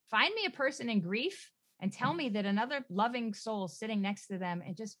 Like, find me a person in grief and tell me that another loving soul sitting next to them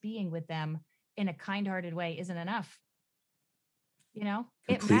and just being with them in a kind-hearted way isn't enough. Completely.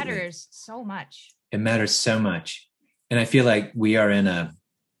 It matters so much. It matters so much. And I feel like we are in a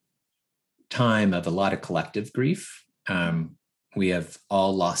time of a lot of collective grief. We have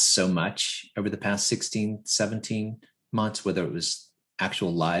all lost so much over the past 16, 17 months, whether it was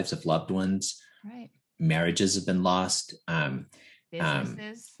actual lives of loved ones, right? Marriages have been lost,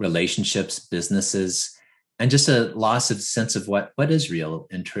 businesses, relationships, businesses, and just a loss of sense of what is real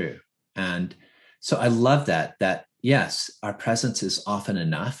and true. And so I love that yes, our presence is often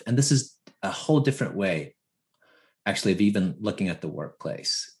enough. And this is a whole different way, actually, of even looking at the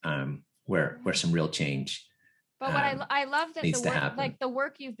workplace, where some real change. But what I love that the work, like the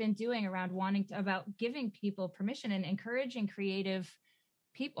work you've been doing around about giving people permission and encouraging creative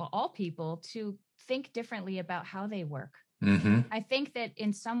people, all people, to think differently about how they work. I think that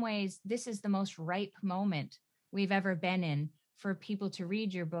in some ways, this is the most ripe moment we've ever been in for people to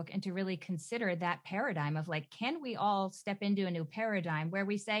read your book and to really consider that paradigm of like, can we all step into a new paradigm where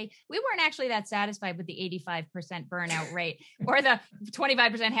we say we weren't actually that satisfied with the 85% burnout rate or the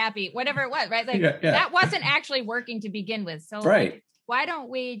 25% happy, whatever it was, right? Like that wasn't actually working to begin with. So like, why don't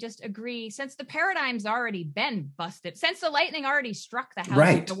we just agree, since the paradigm's already been busted, since the lightning already struck the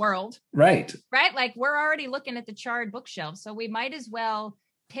house of the world, right? Like we're already looking at the charred bookshelves. So we might as well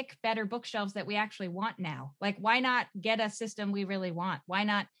pick better bookshelves that we actually want now. Like, why not get a system we really want? Why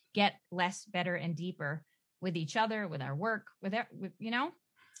not get less, better, and deeper with each other, with our work, with you know?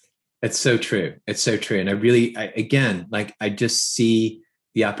 It's so true. It's so true. And I just see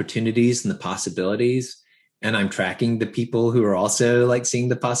the opportunities and the possibilities, and I'm tracking the people who are also like seeing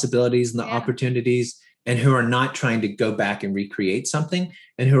the possibilities and the opportunities, and who are not trying to go back and recreate something,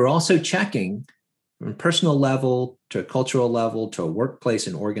 and who are also checking from a personal level to a cultural level to a workplace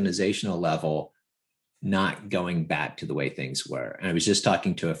and organizational level, not going back to the way things were. And I was just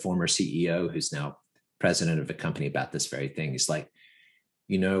talking to a former CEO who's now president of a company about this very thing. He's like,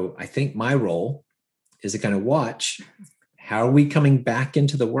 I think my role is to kind of watch, how are we coming back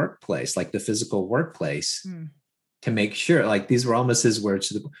into the workplace, like the physical workplace, to make sure, like these were almost his words,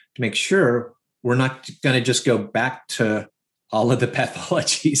 to make sure we're not going to just go back to all of the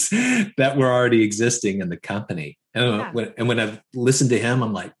pathologies that were already existing in the company. And when I've listened to him,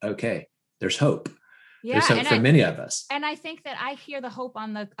 I'm like, okay, there's hope. Yeah, there's hope for many of us. And I think that I hear the hope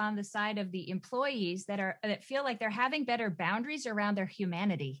on the side of the employees that feel like they're having better boundaries around their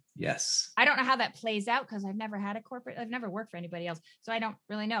humanity. Yes. I don't know how that plays out because I've never worked for anybody else, so I don't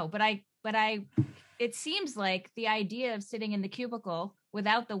really know. But it seems like the idea of sitting in the cubicle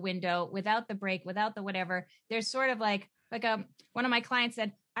without the window, without the break, without the whatever, there's sort of like one of my clients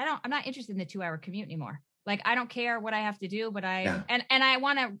said, I'm not interested in the 2-hour commute anymore. Like, I don't care what I have to do, but and I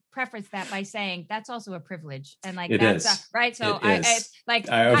want to preface that by saying that's also a privilege. And like, that's right. So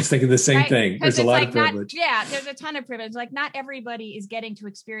I was thinking the same thing. There's a lot of privilege. There's a ton of privilege. Like, not everybody is getting to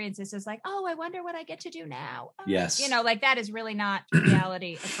experience this as like, oh, I wonder what I get to do now. Yes. Like that is really not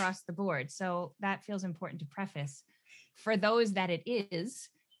reality across the board. So that feels important to preface. For those that it is,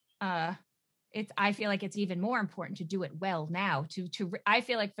 I feel like it's even more important to do it well now. I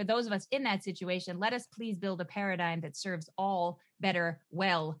feel like for those of us in that situation, let us please build a paradigm that serves all better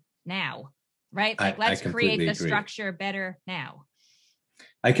well now, right? Like let's create the structure better now.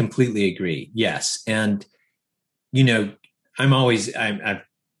 I completely agree. Yes. And, I've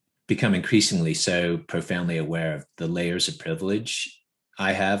become increasingly so profoundly aware of the layers of privilege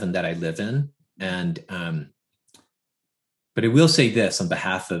I have and that I live in. And, but I will say this on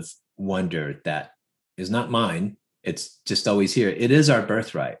behalf of Wonder, that is not mine. It's just always here. It is our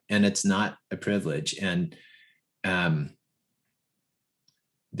birthright, and it's not a privilege. And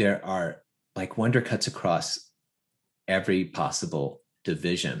there are, like, Wonder cuts across every possible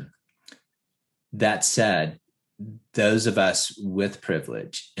division. That said, those of us with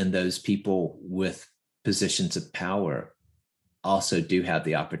privilege and those people with positions of power also do have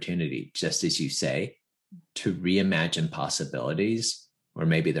the opportunity, just as you say, to reimagine possibilities, or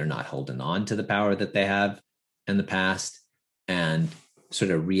maybe they're not holding on to the power that they have in the past, and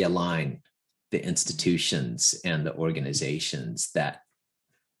sort of realign the institutions and the organizations that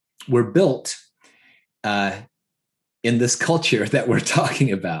were built in this culture that we're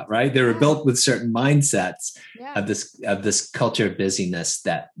talking about, right? They were built with certain mindsets of this culture of busyness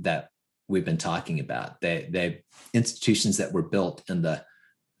that we've been talking about. They institutions that were built in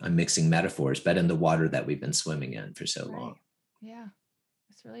I'm mixing metaphors, but in the water that we've been swimming in for so long. Yeah.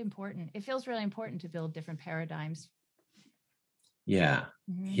 It's really important. It feels really important to build different paradigms. Yeah.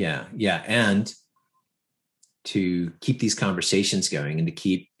 Mm-hmm. Yeah. And to keep these conversations going, and to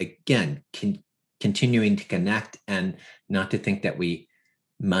keep, again, continuing to connect, and not to think that we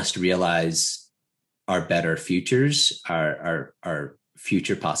must realize our better futures, our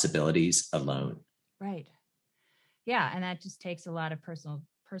future possibilities alone. Right. Yeah. And that just takes a lot of personal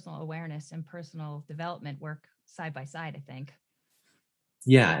awareness and personal development work side by side, I think.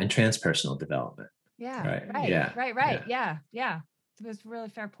 Yeah. And transpersonal development. Yeah. Right. Yeah. It was a really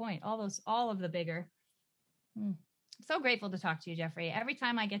fair point. All of the bigger. I'm so grateful to talk to you, Jeffrey. Every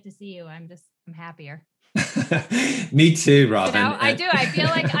time I get to see you, I'm happier. Me too, Robin. I do. I feel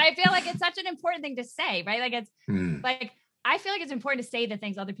like it's such an important thing to say, right? Like it's like, I feel like it's important to say the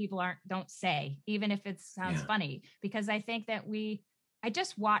things other people don't say, even if it sounds funny, because I think that I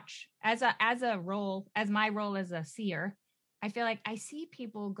just watch as my role as a seer. I feel like I see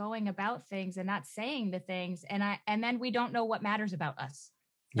people going about things and not saying the things, and then we don't know what matters about us.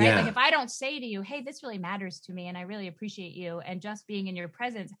 Right. Yeah. Like if I don't say to you, hey, this really matters to me and I really appreciate you, and just being in your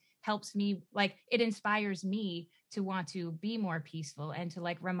presence helps me, like it inspires me to want to be more peaceful and to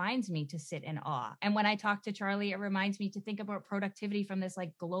like reminds me to sit in awe. And when I talk to Charlie, it reminds me to think about productivity from this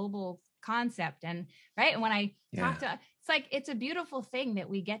like global concept. And right. And when I talk to, it's like, it's a beautiful thing that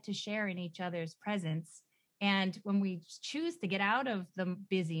we get to share in each other's presence. And when we choose to get out of the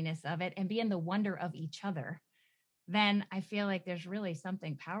busyness of it and be in the wonder of each other, then I feel like there's really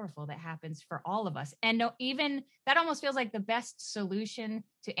something powerful that happens for all of us. And no, even that almost feels like the best solution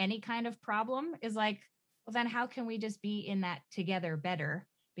to any kind of problem is like, well, then how can we just be in that together better?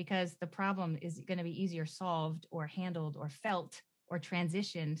 Because the problem is going to be easier solved or handled or felt or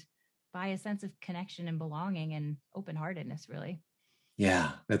transitioned by a sense of connection and belonging and open-heartedness, really.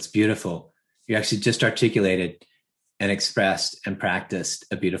 Yeah, that's beautiful. You actually just articulated and expressed and practiced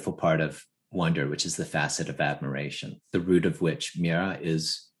a beautiful part of wonder, which is the facet of admiration, the root of which, Mira,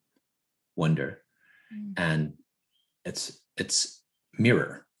 is wonder. And it's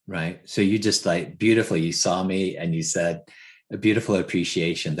mirror, right? So you just like beautifully, you saw me and you said a beautiful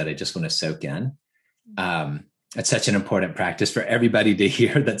appreciation that I just want to soak in. It's such an important practice for everybody to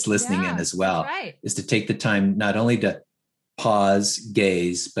hear that's listening in as well, right. Is to take the time not only to pause,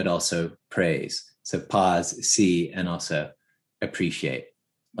 gaze, but also praise. So pause, see, and also appreciate.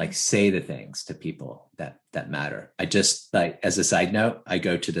 Like say the things to people that matter. I just like, as a side note, I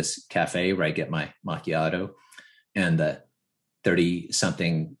go to this cafe where I get my macchiato, and the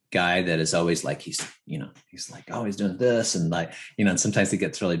 30-something guy that is always like, he's like always doing this. And like, and sometimes he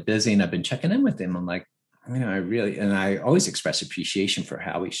gets really busy, and I've been checking in with him. I'm like, I always express appreciation for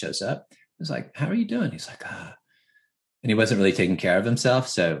how he shows up. I was like, how are you doing? He's like, and he wasn't really taking care of himself.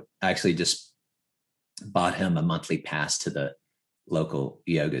 So I actually just bought him a monthly pass to the local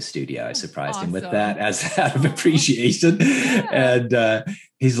yoga studio. I surprised him with that as out of appreciation. And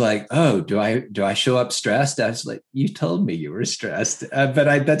he's like, oh, do I show up stressed? I was like, you told me you were stressed,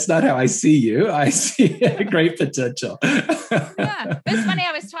 but that's not how I see you. I see great potential. It's funny.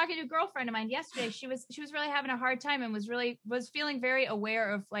 I was talking to a girlfriend of mine yesterday. She was really having a hard time and was feeling very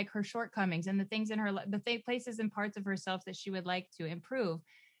aware of like her shortcomings and the things in her, places and parts of herself that she would like to improve.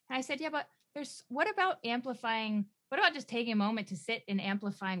 And I said, yeah, but what about just taking a moment to sit and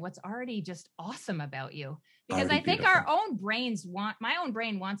amplifying what's already just awesome about you? Because I think my own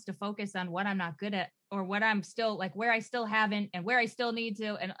brain wants to focus on what I'm not good at, or what I'm still like, where I still haven't and where I still need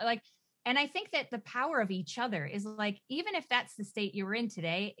to. And I think that the power of each other is like, even if that's the state you were in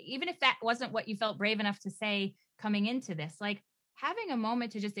today, even if that wasn't what you felt brave enough to say coming into this, like having a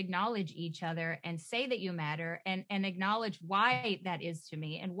moment to just acknowledge each other and say that you matter and acknowledge why that is to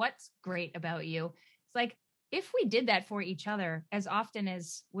me and what's great about you. It's like, if we did that for each other as often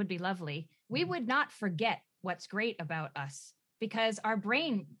as would be lovely, we would not forget what's great about us, because our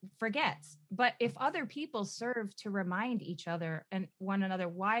brain forgets. But if other people serve to remind each other and one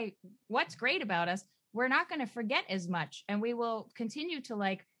another what's great about us, we're not going to forget as much. And we will continue to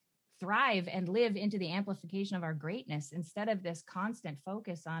like thrive and live into the amplification of our greatness instead of this constant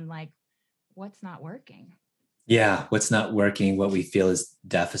focus on like what's not working. Yeah, what's not working, what we feel is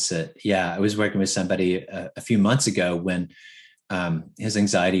deficit. Yeah, I was working with somebody a few months ago when his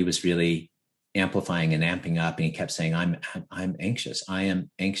anxiety was really amplifying and amping up, and he kept saying, I'm anxious, I am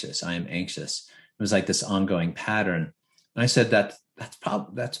anxious, I am anxious. It was like this ongoing pattern. And I said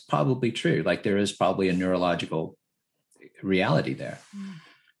that's probably true. Like there is probably a neurological reality there.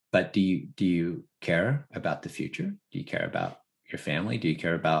 But do you care about the future? Do you care about your family? Do you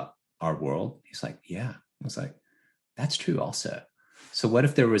care about our world? He's like, yeah. I was like, that's true also. So what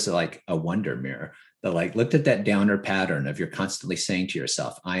if there was like a wonder mirror that like looked at that downer pattern of you're constantly saying to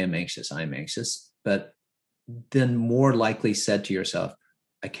yourself, I am anxious, but then more likely said to yourself,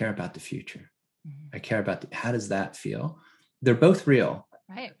 I care about the future. I care about how does that feel? They're both real.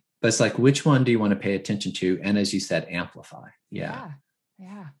 Right. But it's like, which one do you want to pay attention to? And as you said, amplify. Yeah.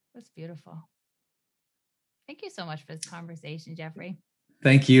 That's beautiful. Thank you so much for this conversation, Jeffrey.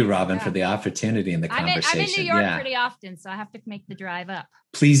 Thank you, Robin, for the opportunity and the conversation. I'm in New York pretty often, so I have to make the drive up.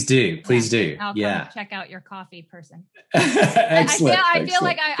 Please do. I'll come check out your coffee person. Excellent. I feel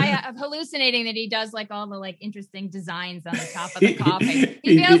like I'm hallucinating that he does like all the like interesting designs on the top of the coffee.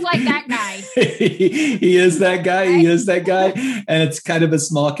 He feels like that guy. He is that guy. Right? He is that guy. And it's kind of a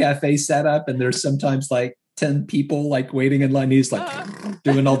small cafe setup, and there's sometimes like 10 people like waiting in line. He's like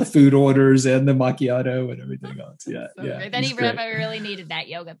doing all the food orders and the macchiato and everything else. Yeah. So yeah. Then he really needed that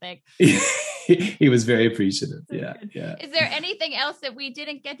yoga thing. He was very appreciative. Yeah. Is there anything else that we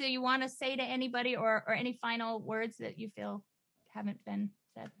didn't get to you want to say to anybody, or any final words that you feel haven't been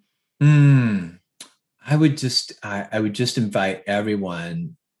said? I would just invite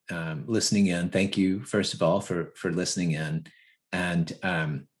everyone listening in. Thank you, first of all, for listening in.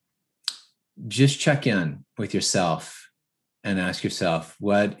 And just check in with yourself and ask yourself,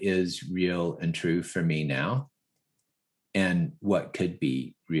 what is real and true for me now? And what could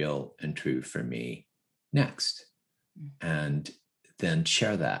be real and true for me next? And then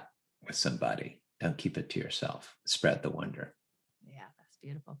share that with somebody. Don't keep it to yourself. Spread the wonder. Yeah, that's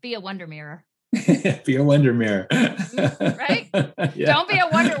beautiful. Be a wonder mirror. Be a wonder mirror. Right? Yeah. Don't be a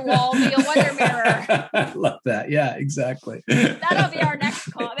wonder wall. Be a wonder mirror. I love that. Yeah, exactly. That'll be our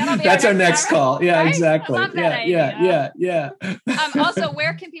next call. That's our next call. Yeah, right? exactly. I love that Yeah. Also,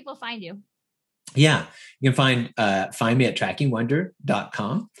 where can people find you? Yeah, you can find me at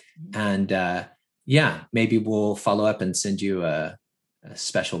trackingwonder.com. And maybe we'll follow up and send you a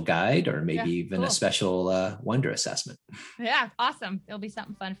special guide, or maybe even a special wonder assessment. Yeah, awesome. It'll be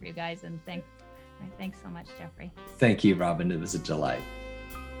something fun for you guys. And thanks so much, Jeffrey. Thank you, Robin. It was a delight.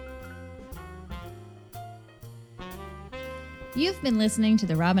 You've been listening to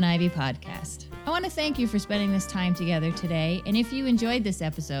the Robin Ivy Podcast. I want to thank you for spending this time together today. And if you enjoyed this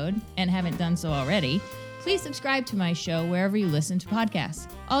episode and haven't done so already, please subscribe to my show wherever you listen to podcasts.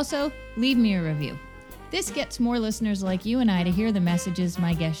 Also, leave me a review. This gets more listeners like you and I to hear the messages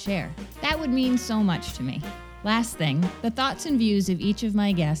my guests share. That would mean so much to me. Last thing, the thoughts and views of each of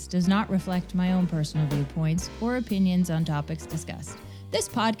my guests does not reflect my own personal viewpoints or opinions on topics discussed. This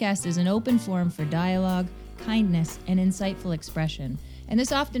podcast is an open forum for dialogue, kindness, and insightful expression, and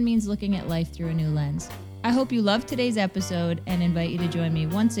this often means looking at life through a new lens. I hope you loved today's episode and invite you to join me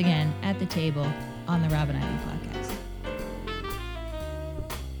once again at the table on the Robin Ivy Podcast.